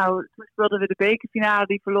 Nou, toen speelden we de bekerfinale,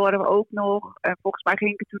 die verloren we ook nog. En volgens mij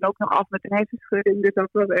ging ik het toen ook nog af met een hersenschudding. Dus dat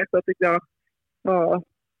was echt dat ik dacht,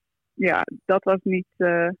 dat was niet...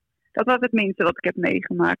 dat was het minste wat ik heb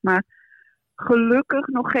meegemaakt. Maar gelukkig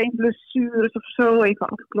nog geen blessures of zo, even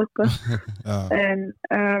afkloppen. Ja.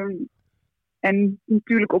 En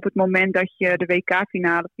natuurlijk op het moment dat je de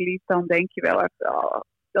WK-finale verliest, dan denk je wel even,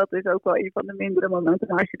 dat is ook wel een van de mindere momenten.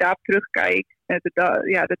 Maar als je daarop terugkijkt,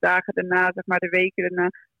 de dagen daarna, zeg maar de weken daarna,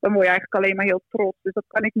 dan word je eigenlijk alleen maar heel trots. Dus dat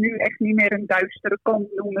kan ik nu echt niet meer een duistere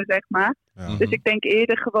kant noemen, zeg maar. Ja. Dus ik denk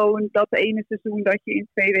eerder gewoon dat ene seizoen dat je in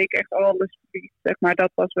 2 weken echt alles verliest, zeg maar.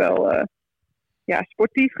 Dat was wel,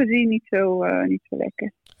 sportief gezien niet zo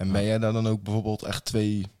lekker. En ben jij daar dan ook bijvoorbeeld echt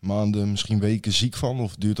 2 maanden, misschien weken ziek van?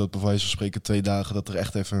 Of duurt dat bij wijze van spreken 2 dagen dat er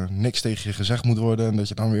echt even niks tegen je gezegd moet worden en dat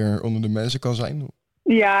je dan weer onder de mensen kan zijn?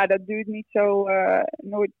 Ja, dat duurt niet zo,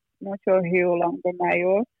 nooit zo heel lang bij mij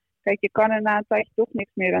hoor. Kijk, je kan er na een tijdje toch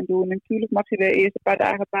niks meer aan doen. Natuurlijk mag je de eerste paar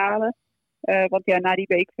dagen balen. Want ja, na die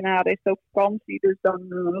weekfinale is het ook vakantie. Dus dan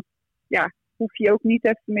hoef je ook niet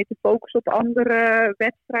even mee te focussen op andere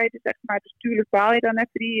wedstrijden, zeg maar. Dus natuurlijk baal je dan even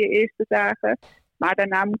die eerste dagen. Maar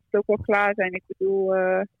daarna moet het ook wel klaar zijn. Ik bedoel,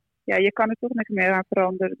 je kan er toch niks meer aan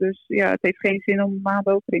veranderen. Dus ja, het heeft geen zin om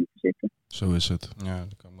maanden over in te zitten. Zo is het. Ja,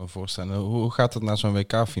 dat kan ik me voorstellen. Hoe gaat het na zo'n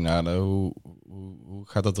WK-finale? Hoe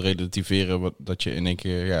gaat dat relativeren dat je in één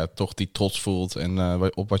keer toch die trots voelt en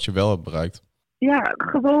op wat je wel hebt bereikt? Ja,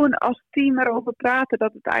 gewoon als team erover praten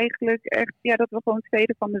dat het eigenlijk echt, dat we gewoon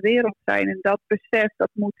tweede van de wereld zijn. En dat besef,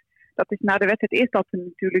 dat is na de wedstrijd eerst dat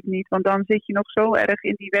natuurlijk niet. Want dan zit je nog zo erg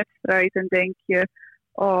in die wedstrijd en denk je,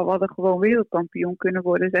 we hadden gewoon wereldkampioen kunnen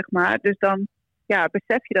worden, zeg maar. Dus dan,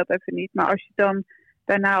 besef je dat even niet. Maar als je dan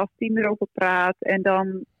daarna als team erover praat en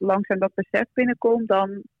dan langzaam dat besef binnenkomt,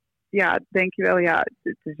 dan denk je wel,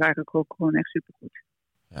 het is eigenlijk ook gewoon echt supergoed.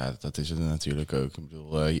 Ja, dat is het natuurlijk ook. Ik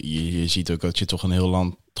bedoel, je ziet ook dat je toch een heel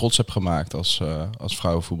land trots hebt gemaakt als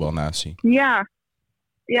vrouwenvoetbalnatie.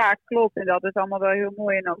 Ja, klopt. En dat is allemaal wel heel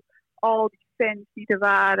mooi. En ook al die fans die er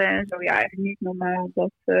waren en zo. Ja, eigenlijk niet normaal om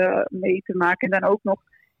dat mee te maken. En dan ook nog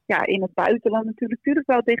in het buitenland natuurlijk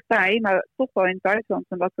wel dichtbij. Maar toch wel in het buitenland.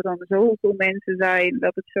 Omdat er dan zoveel mensen zijn.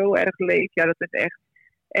 Dat het zo erg leeft. Ja, dat is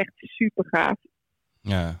echt super gaaf.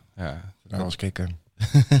 Ja. Dat was kicken.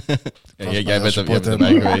 Jij bent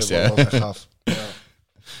erbij geweest, ja. Dat was echt gaaf.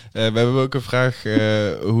 Ja. We hebben ook een vraag.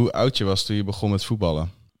 Hoe oud je was toen je begon met voetballen?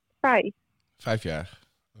 5. 5 jaar.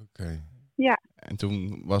 Oké. Ja. En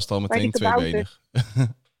toen was het al meteen tweebenig.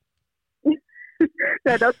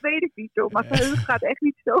 Ja, dat weet ik niet zo. Maar het gaat echt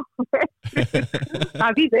niet zo weg.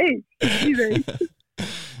 Maar wie weet.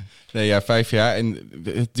 Nee, 5 jaar. En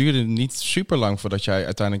het duurde niet super lang voordat jij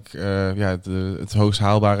uiteindelijk het hoogst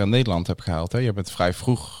haalbare in Nederland hebt gehaald. Hè? Je bent vrij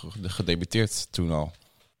vroeg gedebuteerd toen al.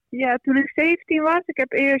 Ja, toen ik 17 was. Ik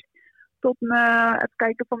heb eerst tot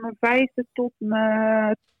van mijn 5e tot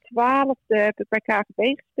mijn 12e heb ik bij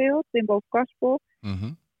KVB gespeeld in Boven-Kaspel.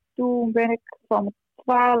 Mm-hmm. Toen ben ik van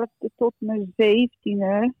mijn 12e tot mijn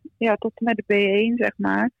 17e, tot en met de B1 zeg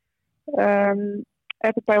maar,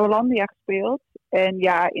 heb ik bij Hollandia gespeeld. En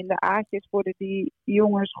in de A'tjes worden die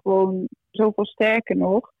jongens gewoon zoveel sterker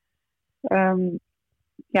nog.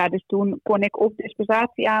 Dus toen kon ik op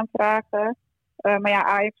dispensatie aanvragen. Maar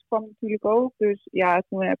Ajax kwam natuurlijk ook. Dus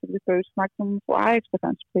toen heb ik de keuze gemaakt om voor Ajax te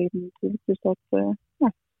gaan spelen natuurlijk. Dus dat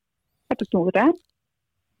heb ik toen gedaan.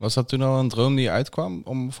 Was dat toen al een droom die uitkwam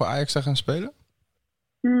om voor Ajax te gaan spelen?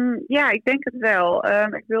 Ik denk het wel.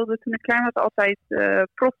 Ik wilde toen ik klein was altijd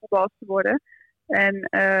profvoetbalster worden. En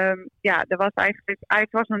er was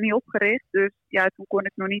Ajax was nog niet opgericht. Dus toen kon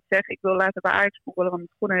ik nog niet zeggen, ik wil later bij Ajax voetballen, want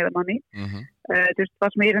het kon helemaal niet. Mm-hmm. Dus het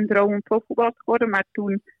was meer een droom om profvoetbalster te worden. Maar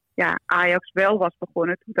toen Ajax wel was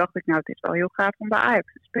begonnen, toen dacht ik, het is wel heel gaaf om bij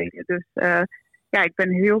Ajax te spelen. Dus ik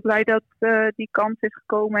ben heel blij dat die kans is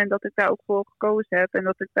gekomen en dat ik daar ook voor gekozen heb. En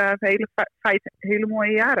dat ik daar hele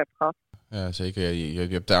mooie jaren heb gehad. Ja, zeker. Je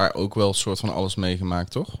hebt daar ook wel een soort van alles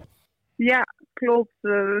meegemaakt, toch? Ja, klopt.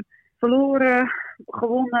 Verloren,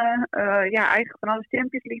 gewonnen. Eigenlijk van alle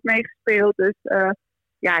Champions League meegespeeld. Dus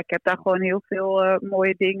ik heb daar gewoon heel veel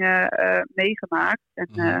mooie dingen meegemaakt.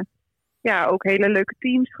 En ook hele leuke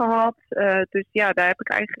teams gehad. Dus daar heb ik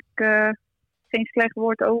eigenlijk geen slecht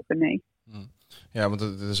woord over, nee. Ja, want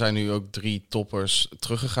er zijn nu ook 3 toppers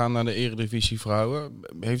teruggegaan naar de Eredivisie vrouwen.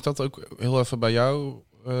 Heeft dat ook heel even bij jou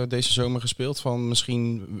deze zomer gespeeld? Van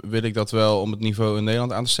misschien wil ik dat wel om het niveau in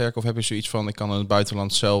Nederland aan te sterken? Of heb je zoiets van, ik kan in het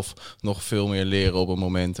buitenland zelf nog veel meer leren op een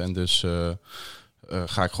moment. En dus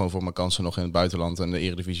ga ik gewoon voor mijn kansen nog in het buitenland. En de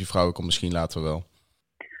Eredivisie vrouwen komt misschien later wel.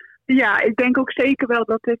 Ja, ik denk ook zeker wel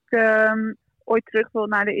dat ik ooit terug wil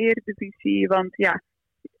naar de Eredivisie. Want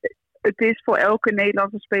het is voor elke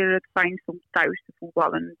Nederlandse speler het fijnst om thuis te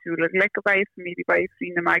voetballen natuurlijk. Lekker bij je familie, bij je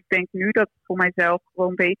vrienden. Maar ik denk nu dat het voor mijzelf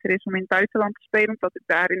gewoon beter is om in het buitenland te spelen. Omdat ik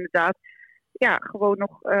daar inderdaad gewoon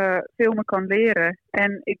nog veel meer kan leren.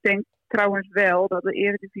 En ik denk trouwens wel dat de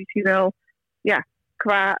Eredivisie wel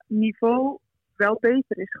qua niveau wel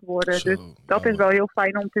beter is geworden. Dus dat is wel heel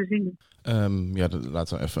fijn om te zien.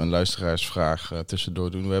 Laten we even een luisteraarsvraag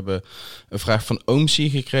tussendoor doen. We hebben een vraag van Oomsie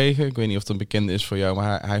gekregen. Ik weet niet of dat bekend is voor jou,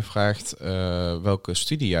 maar hij vraagt welke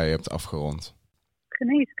studie jij hebt afgerond.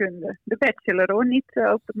 Geneeskunde. De bachelor hoor, niet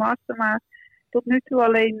ook de master, maar tot nu toe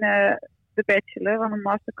alleen de bachelor. Want een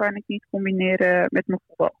master kan ik niet combineren met mijn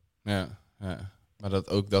voetbal. Ja. Maar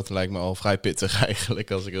dat lijkt me al vrij pittig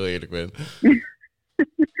eigenlijk, als ik heel eerlijk ben.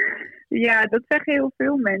 Ja, dat zeggen heel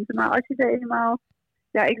veel mensen. Maar als je er eenmaal...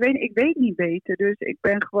 Ja, ik weet niet beter. Dus ik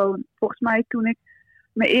ben gewoon... Volgens mij toen ik...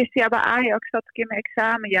 Mijn eerste jaar bij Ajax zat ik in mijn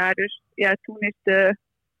examenjaar. Dus ja, toen is de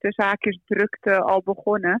zaakjes drukte al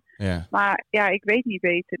begonnen. Ja. Maar ja, ik weet niet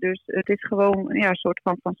beter. Dus het is gewoon een soort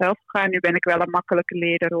van vanzelf gegaan. Nu ben ik wel een makkelijke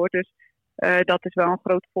leerder hoor. Dus dat is wel een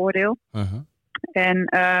groot voordeel. Uh-huh. En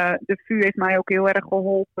de VU heeft mij ook heel erg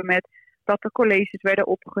geholpen met dat de colleges werden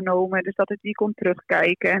opgenomen. Dus dat ik die kon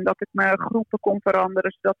terugkijken. En dat ik mijn groepen kon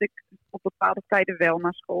veranderen. Zodat ik op bepaalde tijden wel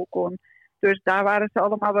naar school kon. Dus daar waren ze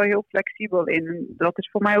allemaal wel heel flexibel in. En dat is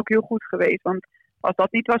voor mij ook heel goed geweest. Want als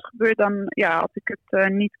dat niet was gebeurd, dan had ik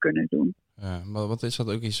het niet kunnen doen. Ja, maar wat is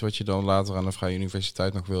dat ook iets wat je dan later aan de Vrije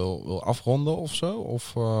Universiteit nog wil afronden of zo?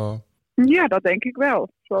 Of, Ja, dat denk ik wel.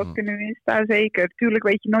 Zoals ik er nu in sta, zeker. Tuurlijk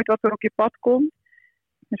weet je nooit wat er op je pad komt.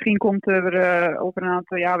 Misschien komt er over een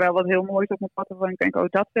aantal jaar wel wat heel moois op mijn pad waarvan ik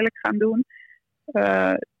denk, dat wil ik gaan doen.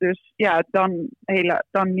 Dus ja,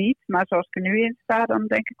 dan niet. Maar zoals ik er nu in sta, dan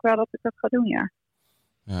denk ik wel dat ik dat ga doen, ja.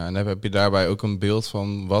 Ja, en heb je daarbij ook een beeld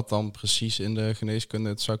van wat dan precies in de geneeskunde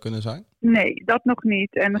het zou kunnen zijn? Nee, dat nog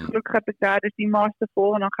niet. En gelukkig heb ik daar dus die master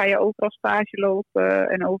voor. En dan ga je overal stage lopen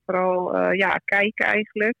en overal kijken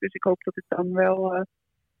eigenlijk. Dus ik hoop dat ik dan wel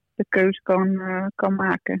de keuze kan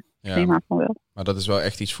maken. Ja. Neem aan van wel. Maar dat is wel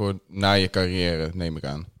echt iets voor na je carrière, neem ik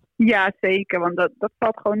aan. Ja, zeker. Want dat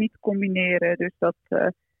valt gewoon niet te combineren. Dus dat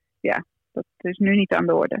is nu niet aan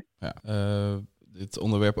de orde. Ja. Dit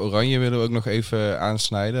onderwerp oranje willen we ook nog even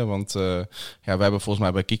aansnijden. Want we hebben volgens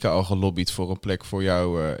mij bij Kika al gelobbyd voor een plek voor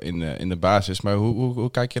jou in de basis. Maar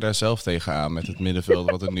hoe kijk je daar zelf tegenaan met het middenveld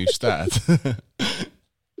wat er nu staat?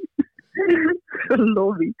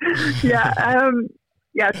 Lobby.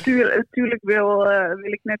 Tuurlijk wil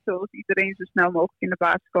ik net zoals iedereen zo snel mogelijk in de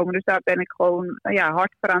basis komen. Dus daar ben ik gewoon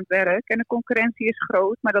hard voor aan het werk. En de concurrentie is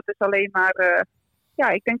groot, maar dat is alleen maar...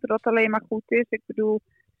 ik denk dat dat alleen maar goed is. Ik bedoel,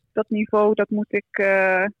 dat niveau, dat moet ik...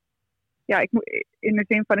 in de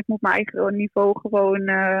zin van, ik moet mijn eigen niveau gewoon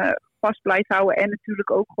vast blijven houden. En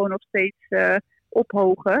natuurlijk ook gewoon nog steeds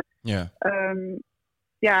ophogen. Ja.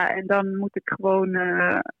 En dan moet ik gewoon...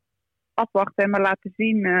 afwachten en maar laten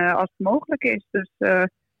zien als het mogelijk is. Dus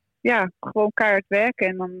gewoon keihard werken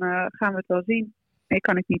en dan gaan we het wel zien. Nee,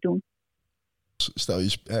 kan ik niet doen. Stel,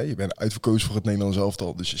 je bent uitverkozen voor het Nederlands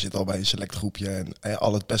elftal, dus je zit al bij een select groepje en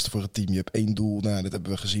al het beste voor het team. Je hebt één doel, dat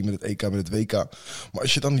hebben we gezien met het EK, met het WK. Maar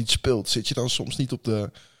als je dan niet speelt, zit je dan soms niet op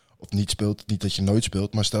de... Of niet speelt, niet dat je nooit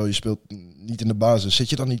speelt, maar stel je speelt niet in de basis. Zit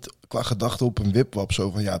je dan niet qua gedachte op een wipwap zo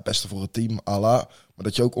van het beste voor het team, Allah. Maar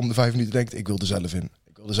dat je ook om de 5 minuten denkt, ik wil er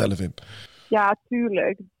zelf in. Ja,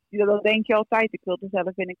 tuurlijk. Dat denk je altijd. Ik wil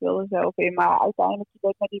er zelf in. Maar uiteindelijk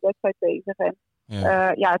ben ik met die wedstrijd bezig. En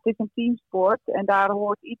het is een teamsport. En daar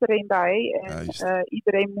hoort iedereen bij. En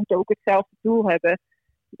iedereen moet ook hetzelfde doel hebben.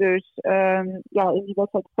 Dus in die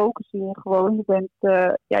wedstrijd focus je gewoon. Je bent,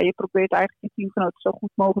 je probeert eigenlijk je teamgenoten zo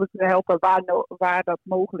goed mogelijk te helpen. Waar dat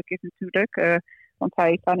mogelijk is natuurlijk. Want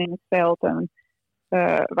zij staan in het veld. En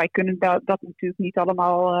wij kunnen dat natuurlijk niet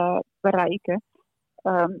allemaal bereiken.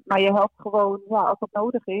 Maar je helpt gewoon als dat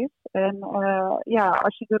nodig is. En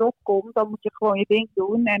als je erop komt, dan moet je gewoon je ding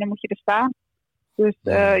doen en dan moet je er staan. Dus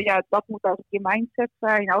dat moet eigenlijk je mindset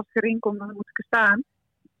zijn. Als ik erin kom, dan moet ik er staan.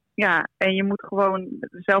 Ja, en je moet gewoon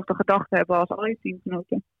dezelfde gedachten hebben als al je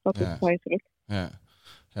teamgenoten. Dat is eigenlijk. Ja.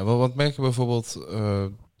 Wat merk je bijvoorbeeld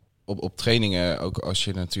op trainingen, ook als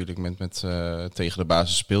je natuurlijk met tegen de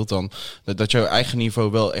basis speelt, dan dat jouw eigen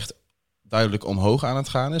niveau wel echt duidelijk omhoog aan het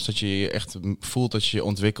gaan is? Dat je echt voelt dat je je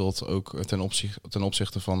ontwikkelt ook ten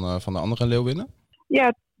opzichte van de andere leeuwinnen?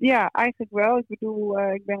 Ja, eigenlijk wel. Ik bedoel,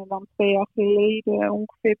 ik ben er dan 2 jaar geleden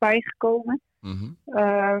ongeveer bijgekomen. Mm-hmm.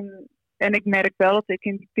 En ik merk wel dat ik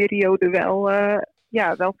in die periode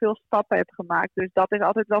wel veel stappen heb gemaakt. Dus dat is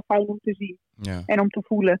altijd wel fijn om te zien en om te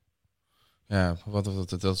voelen. Ja,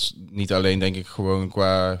 dat is niet alleen denk ik gewoon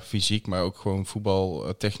qua fysiek, maar ook gewoon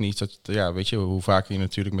voetbaltechnisch. Weet je, hoe vaker je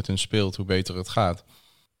natuurlijk met hun speelt, hoe beter het gaat.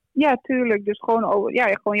 Ja, tuurlijk. Dus gewoon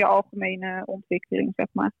je algemene ontwikkeling, zeg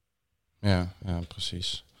maar. Ja,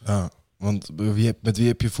 precies. Ja, want met wie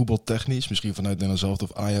heb je voetbaltechnisch, misschien vanuit Nederland zelf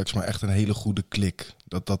of Ajax, maar echt een hele goede klik?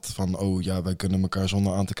 Dat van, wij kunnen elkaar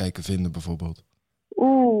zonder aan te kijken vinden bijvoorbeeld.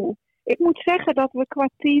 Ik moet zeggen dat we qua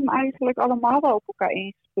team eigenlijk allemaal wel op elkaar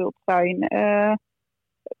ingespeeld zijn.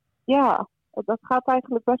 Dat gaat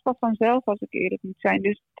eigenlijk best wel vanzelf, als ik eerlijk moet zijn.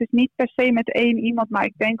 Dus het is niet per se met één iemand, maar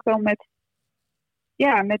ik denk wel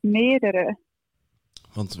met meerdere.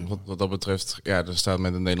 Want wat dat betreft, er staat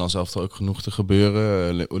met het Nederlands elftal ook genoeg te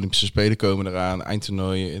gebeuren. Olympische Spelen komen eraan,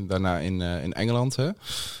 eindtoernooien daarna in Engeland. Hè?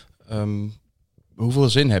 Hoeveel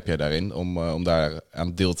zin heb jij daarin om daar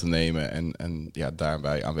aan deel te nemen en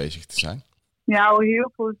daarbij aanwezig te zijn? Ja,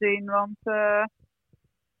 heel veel zin, want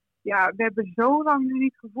we hebben zo lang nu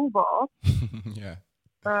niet gevoetbald.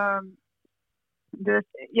 Dus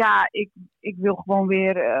ik wil gewoon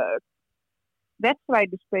weer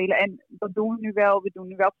wedstrijden spelen. En dat doen we nu wel. We doen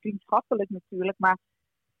nu wel vriendschappelijk natuurlijk. Maar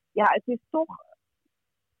het is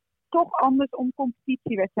toch anders om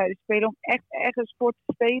competitiewedstrijden te spelen. Om echt ergens voor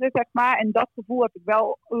te spelen, zeg maar. En dat gevoel heb ik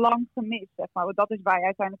wel lang gemist, zeg maar. Want dat is waar je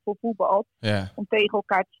uiteindelijk voor voetbalt. Yeah. Om tegen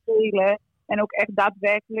elkaar te spelen. En ook echt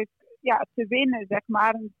daadwerkelijk te winnen, zeg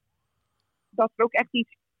maar. En dat er ook echt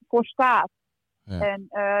iets voor staat. Yeah. En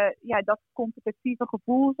dat competitieve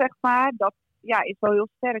gevoel, zeg maar, dat is wel heel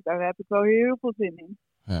sterk. Daar heb ik wel heel veel zin in.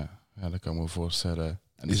 Ja, dat kan ik me voorstellen.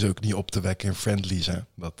 En is ook niet op te wekken in friendlies, hè?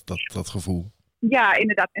 Dat gevoel. Ja,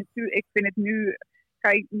 inderdaad. En ik vind het nu...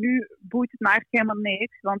 Kijk, nu boeit het me eigenlijk helemaal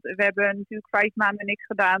niks. Want we hebben natuurlijk 5 maanden niks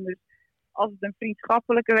gedaan. Dus als het een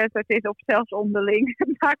vriendschappelijke wedstrijd is, of zelfs onderling,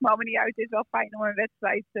 maakt me allemaal niet uit. Het is wel fijn om een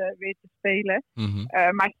wedstrijd weer te spelen. Mm-hmm.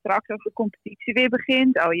 Maar straks als de competitie weer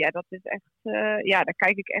begint, dat is echt... daar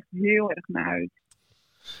kijk ik echt heel erg naar uit.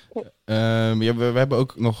 We hebben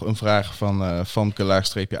ook nog een vraag van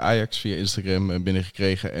Famke _Ajax via Instagram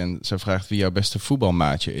binnengekregen. En zij vraagt wie jouw beste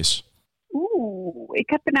voetbalmaatje is. Ik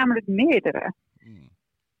heb er namelijk meerdere.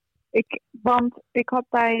 Want ik had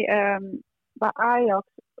bij Ajax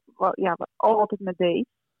altijd met Dave.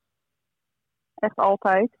 Echt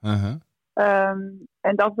altijd. Uh-huh.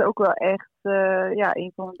 En dat is ook wel echt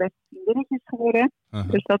een van mijn beste vriendinnetjes geworden.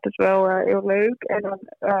 Uh-huh. Dus dat is wel heel leuk. En dan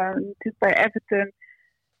natuurlijk bij Everton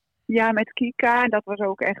met Kika. En dat was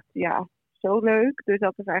ook echt zo leuk. Dus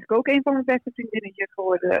dat is eigenlijk ook een van mijn beste vriendinnetjes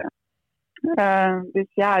geworden. Dus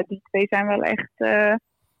die twee zijn wel echt...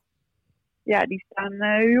 die staan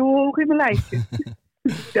heel hoog in mijn lijstje.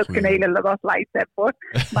 Dat ik een hele was lijst heb, hoor.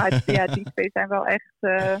 Maar die twee zijn wel echt...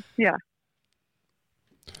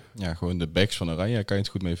 Ja, gewoon de backs van Oranje, kan je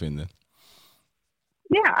het goed mee vinden.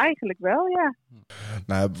 Ja, eigenlijk wel, ja.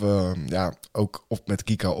 Nou hebben we ook of met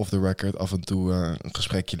Kika of the record af en toe een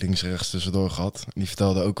gesprekje links-rechts tussendoor gehad. En die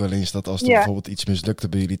vertelde ook wel eens dat als er bijvoorbeeld iets mislukte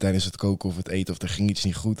bij jullie tijdens het koken of het eten of er ging iets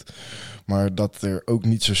niet goed, maar dat er ook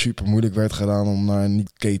niet zo super moeilijk werd gedaan om naar een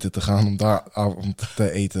niet-keten te gaan om daar avond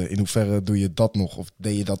te eten. In hoeverre doe je dat nog of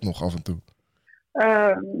deed je dat nog af en toe?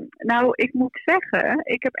 Ik moet zeggen,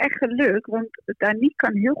 ik heb echt geluk, want Danique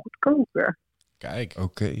kan heel goed koken. Kijk.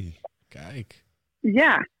 Oké. Kijk.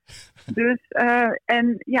 Ja, dus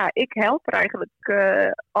ik help er eigenlijk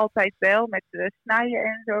altijd wel met snijden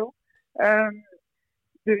en zo.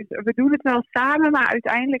 Dus we doen het wel samen, maar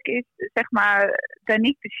uiteindelijk is zeg maar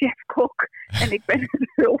Danique de chef-kok en ik ben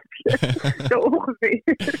het hulpje, zo ongeveer.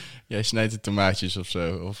 Jij snijdt de tomaatjes of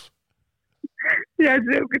zo, of? Ja,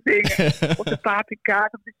 zulke dingen. Of de paprika,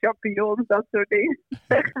 of de champignons, dat soort dingen,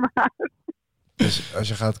 zeg maar. Dus als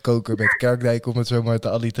je gaat koken met Kerkdijk, om het zo maar te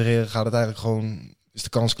allitereren, gaat het eigenlijk gewoon... Is de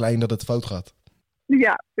kans klein dat het fout gaat?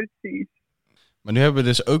 Ja, precies. Maar nu hebben we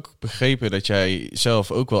dus ook begrepen dat jij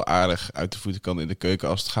zelf ook wel aardig uit de voeten kan in de keuken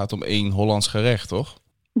als het gaat om 1 Hollands gerecht, toch?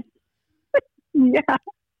 Ja.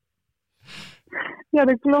 Ja,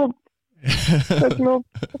 dat klopt. Dat klopt.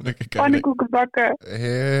 Pannenkoeken bakken.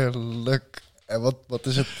 Heerlijk. En wat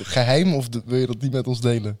is het geheim of wil je dat niet met ons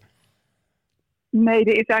delen? Nee,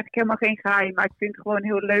 er is eigenlijk helemaal geen geheim. Maar ik vind het gewoon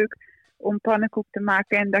heel leuk om pannenkoek te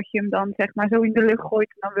maken en dat je hem dan zeg maar zo in de lucht gooit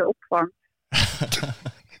en dan weer opvangt.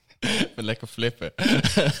 Lekker flippen.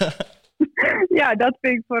 Ja, dat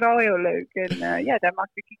vind ik vooral heel leuk. En daar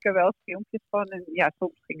maakte Kika wel filmpjes van. En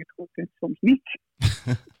soms ging het goed en soms niet.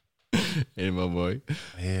 Helemaal mooi.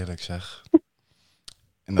 Heerlijk zeg.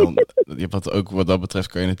 En dan, wat dat betreft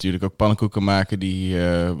kan je natuurlijk ook pannenkoeken maken die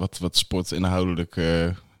wat sportinhoudelijk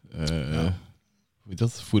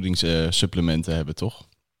voedingssupplementen hebben, toch?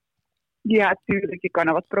 Ja, tuurlijk. Je kan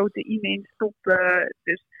er wat proteïne in stoppen.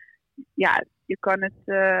 Dus je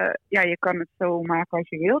kan het zo maken als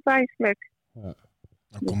je wilt eigenlijk. Ja.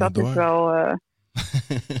 Dus dat is wel...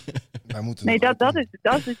 Nee, dat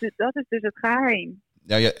is dus het geheim.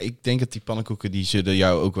 Ja, ik denk dat die pannenkoeken die zullen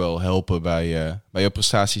jou ook wel helpen bij jouw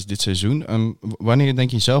prestaties dit seizoen. Wanneer denk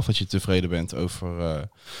je zelf dat je tevreden bent over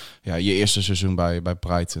je eerste seizoen bij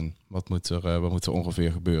Brighton? Wat moet er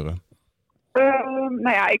ongeveer gebeuren?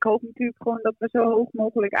 Nou ja, ik hoop natuurlijk gewoon dat we zo hoog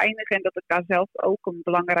mogelijk eindigen en dat ik daar zelf ook een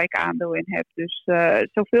belangrijk aandeel in heb. Dus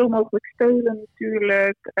zoveel mogelijk steunen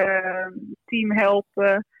natuurlijk, team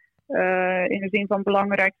helpen, in de zin van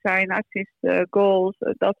belangrijk zijn, assisten, goals,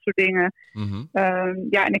 dat soort dingen. Mhm.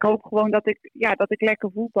 Ja, en ik hoop gewoon dat ik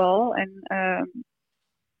lekker voetbal en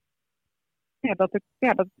dat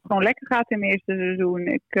het gewoon lekker gaat in het eerste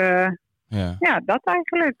seizoen. Ja, dat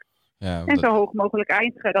eigenlijk. Ja, En zo hoog mogelijk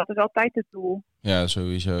eindigen, dat is altijd het doel. Ja,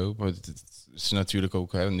 sowieso. Maar het is natuurlijk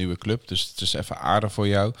ook een nieuwe club, dus het is even aardig voor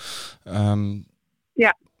jou.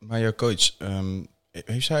 Ja. Maar jouw coach,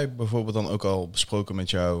 heeft zij bijvoorbeeld dan ook al besproken met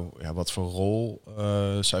jou wat voor rol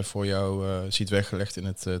zij voor jou ziet weggelegd in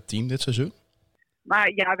het team dit seizoen?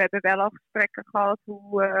 Maar ja, we hebben wel al gesprekken gehad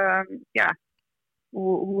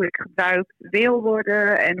hoe ik gebruikt wil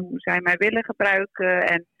worden en hoe zij mij willen gebruiken.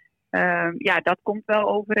 En dat komt wel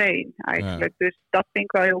overeen eigenlijk. Ja. Dus dat vind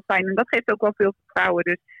ik wel heel fijn. En dat geeft ook wel veel vertrouwen.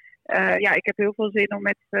 Dus ik heb heel veel zin om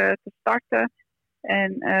met te starten.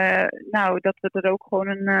 En dat we er ook gewoon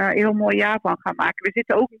een heel mooi jaar van gaan maken. We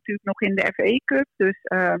zitten ook natuurlijk nog in de FA Cup. Dus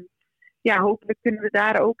hopelijk kunnen we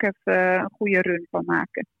daar ook even een goede run van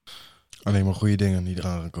maken. Alleen maar goede dingen die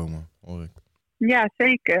eraan gaan komen, hoor ik. Ja,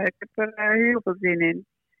 zeker. Ik heb er heel veel zin in.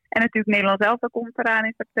 En natuurlijk Nederland zelf komt eraan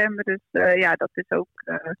in september. Dus dat is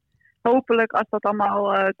ook hopelijk als dat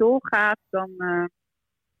allemaal doorgaat, dan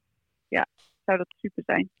zou dat super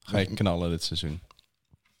zijn. Ga je knallen dit seizoen?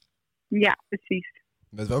 Ja, precies.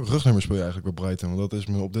 Met welk rugnummer speel je eigenlijk bij Brighton? Want dat is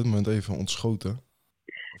me op dit moment even ontschoten.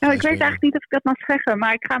 Nou, ik weet eigenlijk niet of ik dat mag zeggen,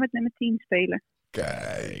 maar ik ga met nummer 10 spelen.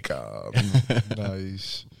 Kijk aan.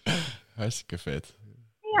 Nice. Hartstikke vet.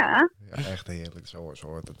 Ja. Ja, echt heerlijk. Zo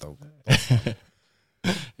hoort het ook.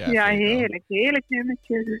 Ja, heerlijk. Heerlijk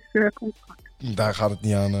nummertje. Dus komt goed. Daar gaat het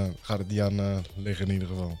niet aan liggen in ieder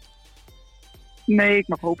geval. Nee, ik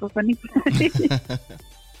mag hopen van niet.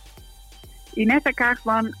 Inessa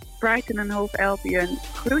Kaagman, Brighton en Hove Albion.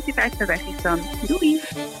 Groetjes uit de weg is dan. Doei!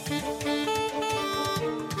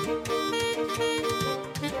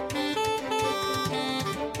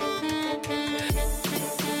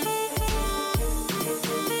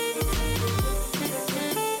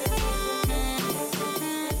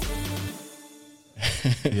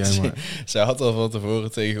 Zij had al van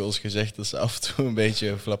tevoren tegen ons gezegd dat ze af en toe een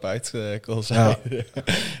beetje flap uit kon zijn. Ja.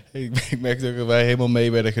 ik merkte ook dat wij helemaal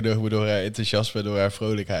mee werden genomen door haar enthousiasme, door haar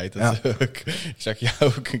vrolijkheid. Ja. Ik zag jou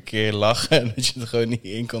ook een keer lachen en dat je het gewoon niet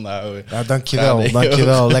in kon houden. Ja,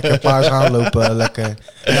 dankjewel. Lekker paars aanlopen. Lekker.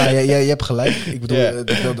 Ja, je hebt gelijk. Ik bedoel,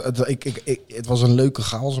 het was een leuke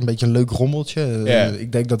chaos, een beetje een leuk rommeltje.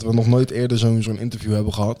 Ik denk dat we nog nooit eerder zo'n interview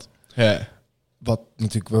hebben gehad. Ja. Wat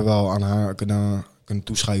natuurlijk we wel aan haar kunnen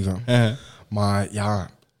toeschrijven. Uh-huh. Maar ja,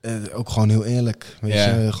 ook gewoon heel eerlijk. Weet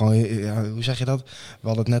je, gewoon, hoe zeg je dat? We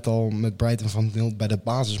hadden het net al met Brighton van bij de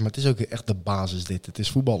basis, maar het is ook echt de basis dit. Het is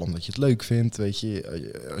voetbal omdat je het leuk vindt, weet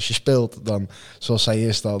je. Als je speelt, dan zoals zij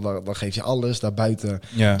is, dan geef je alles. Daarbuiten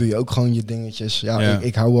doe je ook gewoon je dingetjes. Ja.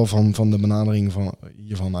 Ik hou wel van de benadering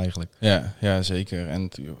hiervan eigenlijk. Ja, zeker. En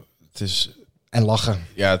het is... En lachen.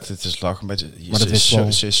 Ja, het is lachen. Maar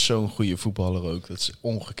ze is zo'n goede voetballer ook. Dat is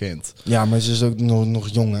ongekend. Ja, maar ze is ook nog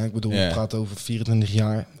jong. Hè? Ik bedoel, we praten over 24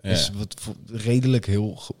 jaar. Is redelijk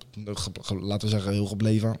laten we zeggen, heel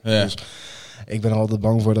gebleven. Ja. Dus ik ben er altijd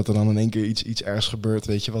bang voor dat er dan in één keer iets ergs gebeurt.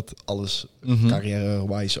 Weet je, wat alles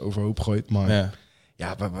carrière-wise overhoop gooit. Maar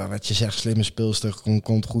ja, wat je zegt, slimme speelster,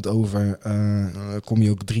 komt goed over. Kom je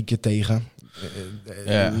ook 3 keer tegen.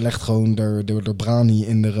 Legt gewoon door Brani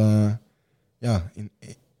in de...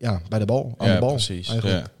 bij de bal. Aan de bal. Precies.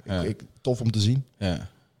 Tof om te zien. Ja,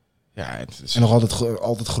 het is... En nog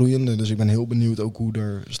altijd groeiende. Dus ik ben heel benieuwd ook hoe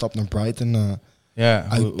de stap naar Brighton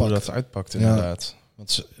uitpakt. Hoe dat uitpakt inderdaad.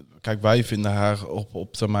 Want kijk, wij vinden haar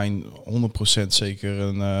op termijn 100% zeker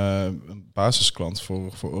een basisklant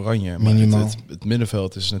voor Oranje. Maar het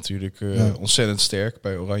middenveld is natuurlijk ontzettend sterk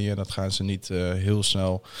bij Oranje. En dat gaan ze niet heel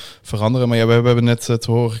snel veranderen. Maar we hebben net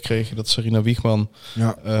te horen gekregen dat Sarina Wiegman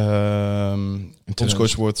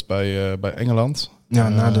bondscoach wordt bij Engeland. Ja,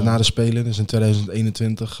 na de Spelen, dus in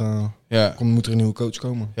 2021 moet er een nieuwe coach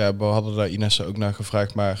komen. Ja, we hadden daar Inessa ook naar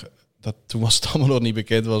gevraagd, maar... Toen was het allemaal nog niet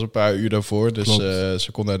bekend. Het was een paar uur daarvoor. Dus ze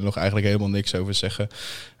kon daar nog eigenlijk helemaal niks over zeggen.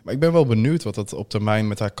 Maar ik ben wel benieuwd wat dat op termijn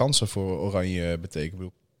met haar kansen voor Oranje betekent. Ik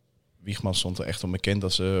bedoel, Wiegman stond er echt onbekend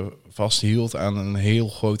dat ze vasthield aan een heel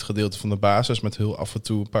groot gedeelte van de basis. Met heel af en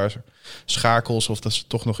toe een paar schakels. Of dat ze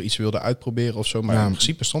toch nog iets wilden uitproberen of zo. Maar in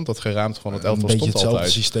principe stond dat geraamte van het elftal stond altijd. Een beetje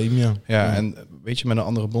hetzelfde systeem, ja. En weet je, met een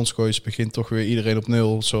andere bondscoach begint toch weer iedereen op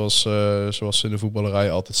nul. Zoals ze in de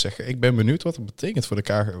voetballerij altijd zeggen. Ik ben benieuwd wat het betekent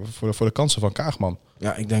voor de kansen van Kaagman.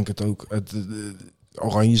 Ja, ik denk het ook.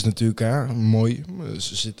 Oranje is natuurlijk mooi.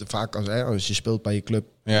 Ze zitten vaak als je speelt bij je club.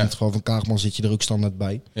 In het geval van Kaagman zit je er ook standaard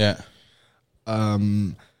bij. Ja.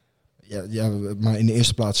 Maar in de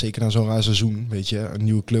eerste plaats, zeker na zo'n raar seizoen, weet je, een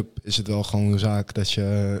nieuwe club, is het wel gewoon een zaak dat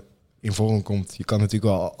je in vorm komt. Je kan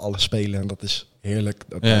natuurlijk wel alles spelen en dat is heerlijk.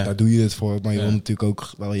 Daar doe je het voor. Maar je wil natuurlijk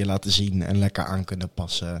ook wel je laten zien en lekker aan kunnen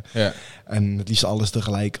passen. Ja. En het liefst alles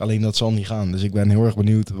tegelijk. Alleen dat zal niet gaan. Dus ik ben heel erg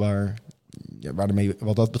benieuwd waar ermee,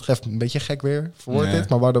 wat dat betreft, een beetje gek weer verwoord dit,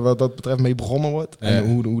 maar waar er wat dat betreft mee begonnen wordt.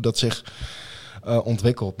 En hoe dat zich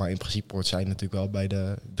ontwikkelt. Maar in principe hoort zij natuurlijk wel bij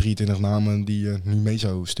de 23 namen die je nu mee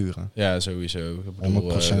zou sturen. Ja, sowieso. Ik bedoel,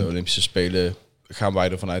 de Olympische Spelen gaan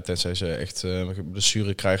wij ervan uit, tenzij ze echt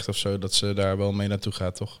blessure krijgt of zo, dat ze daar wel mee naartoe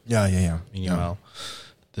gaat, toch? Ja. Minimaal. Ja.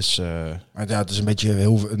 Dus, maar het is een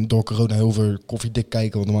beetje door corona heel veel koffiedik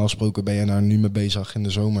kijken. Want normaal gesproken ben je daar nu mee bezig in de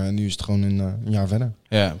zomer. En nu is het gewoon een jaar verder.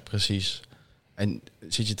 Ja, precies. En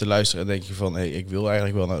zit je te luisteren en denk je van, ik wil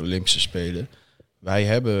eigenlijk wel naar de Olympische Spelen. Wij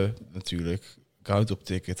hebben natuurlijk Groundhop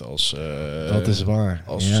Ticket als dat is waar.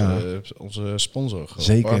 Als onze sponsor.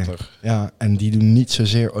 Zeker. Partner. Ja, en die doen niet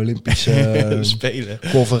zozeer Olympische spelen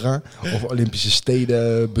coveren of Olympische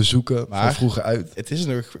steden bezoeken maar van vroeger uit.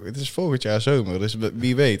 Het is volgend jaar zomer, dus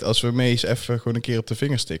wie weet, als we Mees even gewoon een keer op de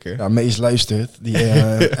vingers tikken. Ja, Mees luistert. Die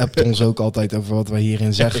appt ons ook altijd over wat wij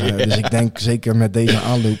hierin zeggen. Dus ik denk zeker met deze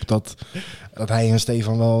aanloop dat hij en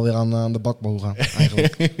Stefan wel weer aan de bak mogen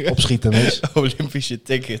eigenlijk opschieten. Mees. Olympische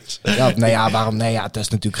tickets. Ja, waarom? Nee, ja, het is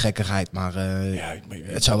natuurlijk gekkigheid, maar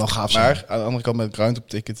het zou wel gaaf zijn. Maar aan de andere kant met Groundhop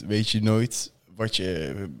Ticket weet je nooit wat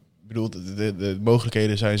je bedoelt. De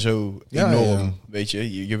mogelijkheden zijn zo enorm. Ja. Weet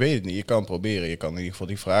je weet het niet. Je kan het proberen. Je kan in ieder geval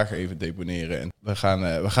die vragen even deponeren. En we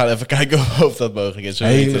gaan even kijken of dat mogelijk is.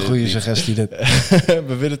 Hele goede suggestie dit.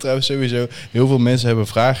 We willen trouwens sowieso... Heel veel mensen hebben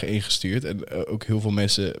vragen ingestuurd. En ook heel veel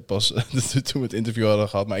mensen pas toen we het interview hadden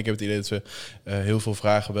gehad. Maar ik heb het idee dat we heel veel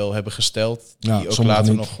vragen wel hebben gesteld. Die ook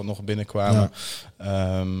later nog binnenkwamen.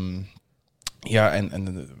 En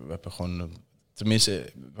we hebben gewoon...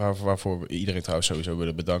 Tenminste, waarvoor we iedereen trouwens sowieso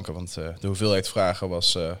willen bedanken. Want de hoeveelheid vragen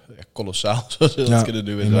was kolossaal, zoals we dat kunnen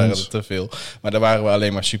doen. Het waren er te veel. Maar daar waren we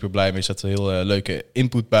alleen maar super blij mee. Er zat een heel leuke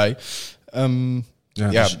input bij.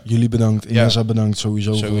 Dus jullie bedankt. Inessa bedankt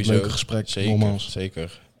sowieso voor het leuke gesprek.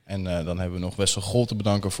 Zeker. En dan hebben we nog Wessel Gol te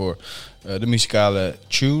bedanken voor de muzikale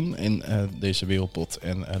tune in deze wereldpot.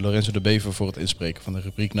 En Lorenzo de Bever voor het inspreken van de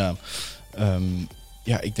rubrieknaam.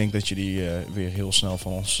 Ik denk dat jullie weer heel snel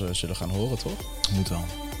van ons zullen gaan horen, toch? Moet wel.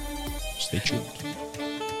 Stay tuned.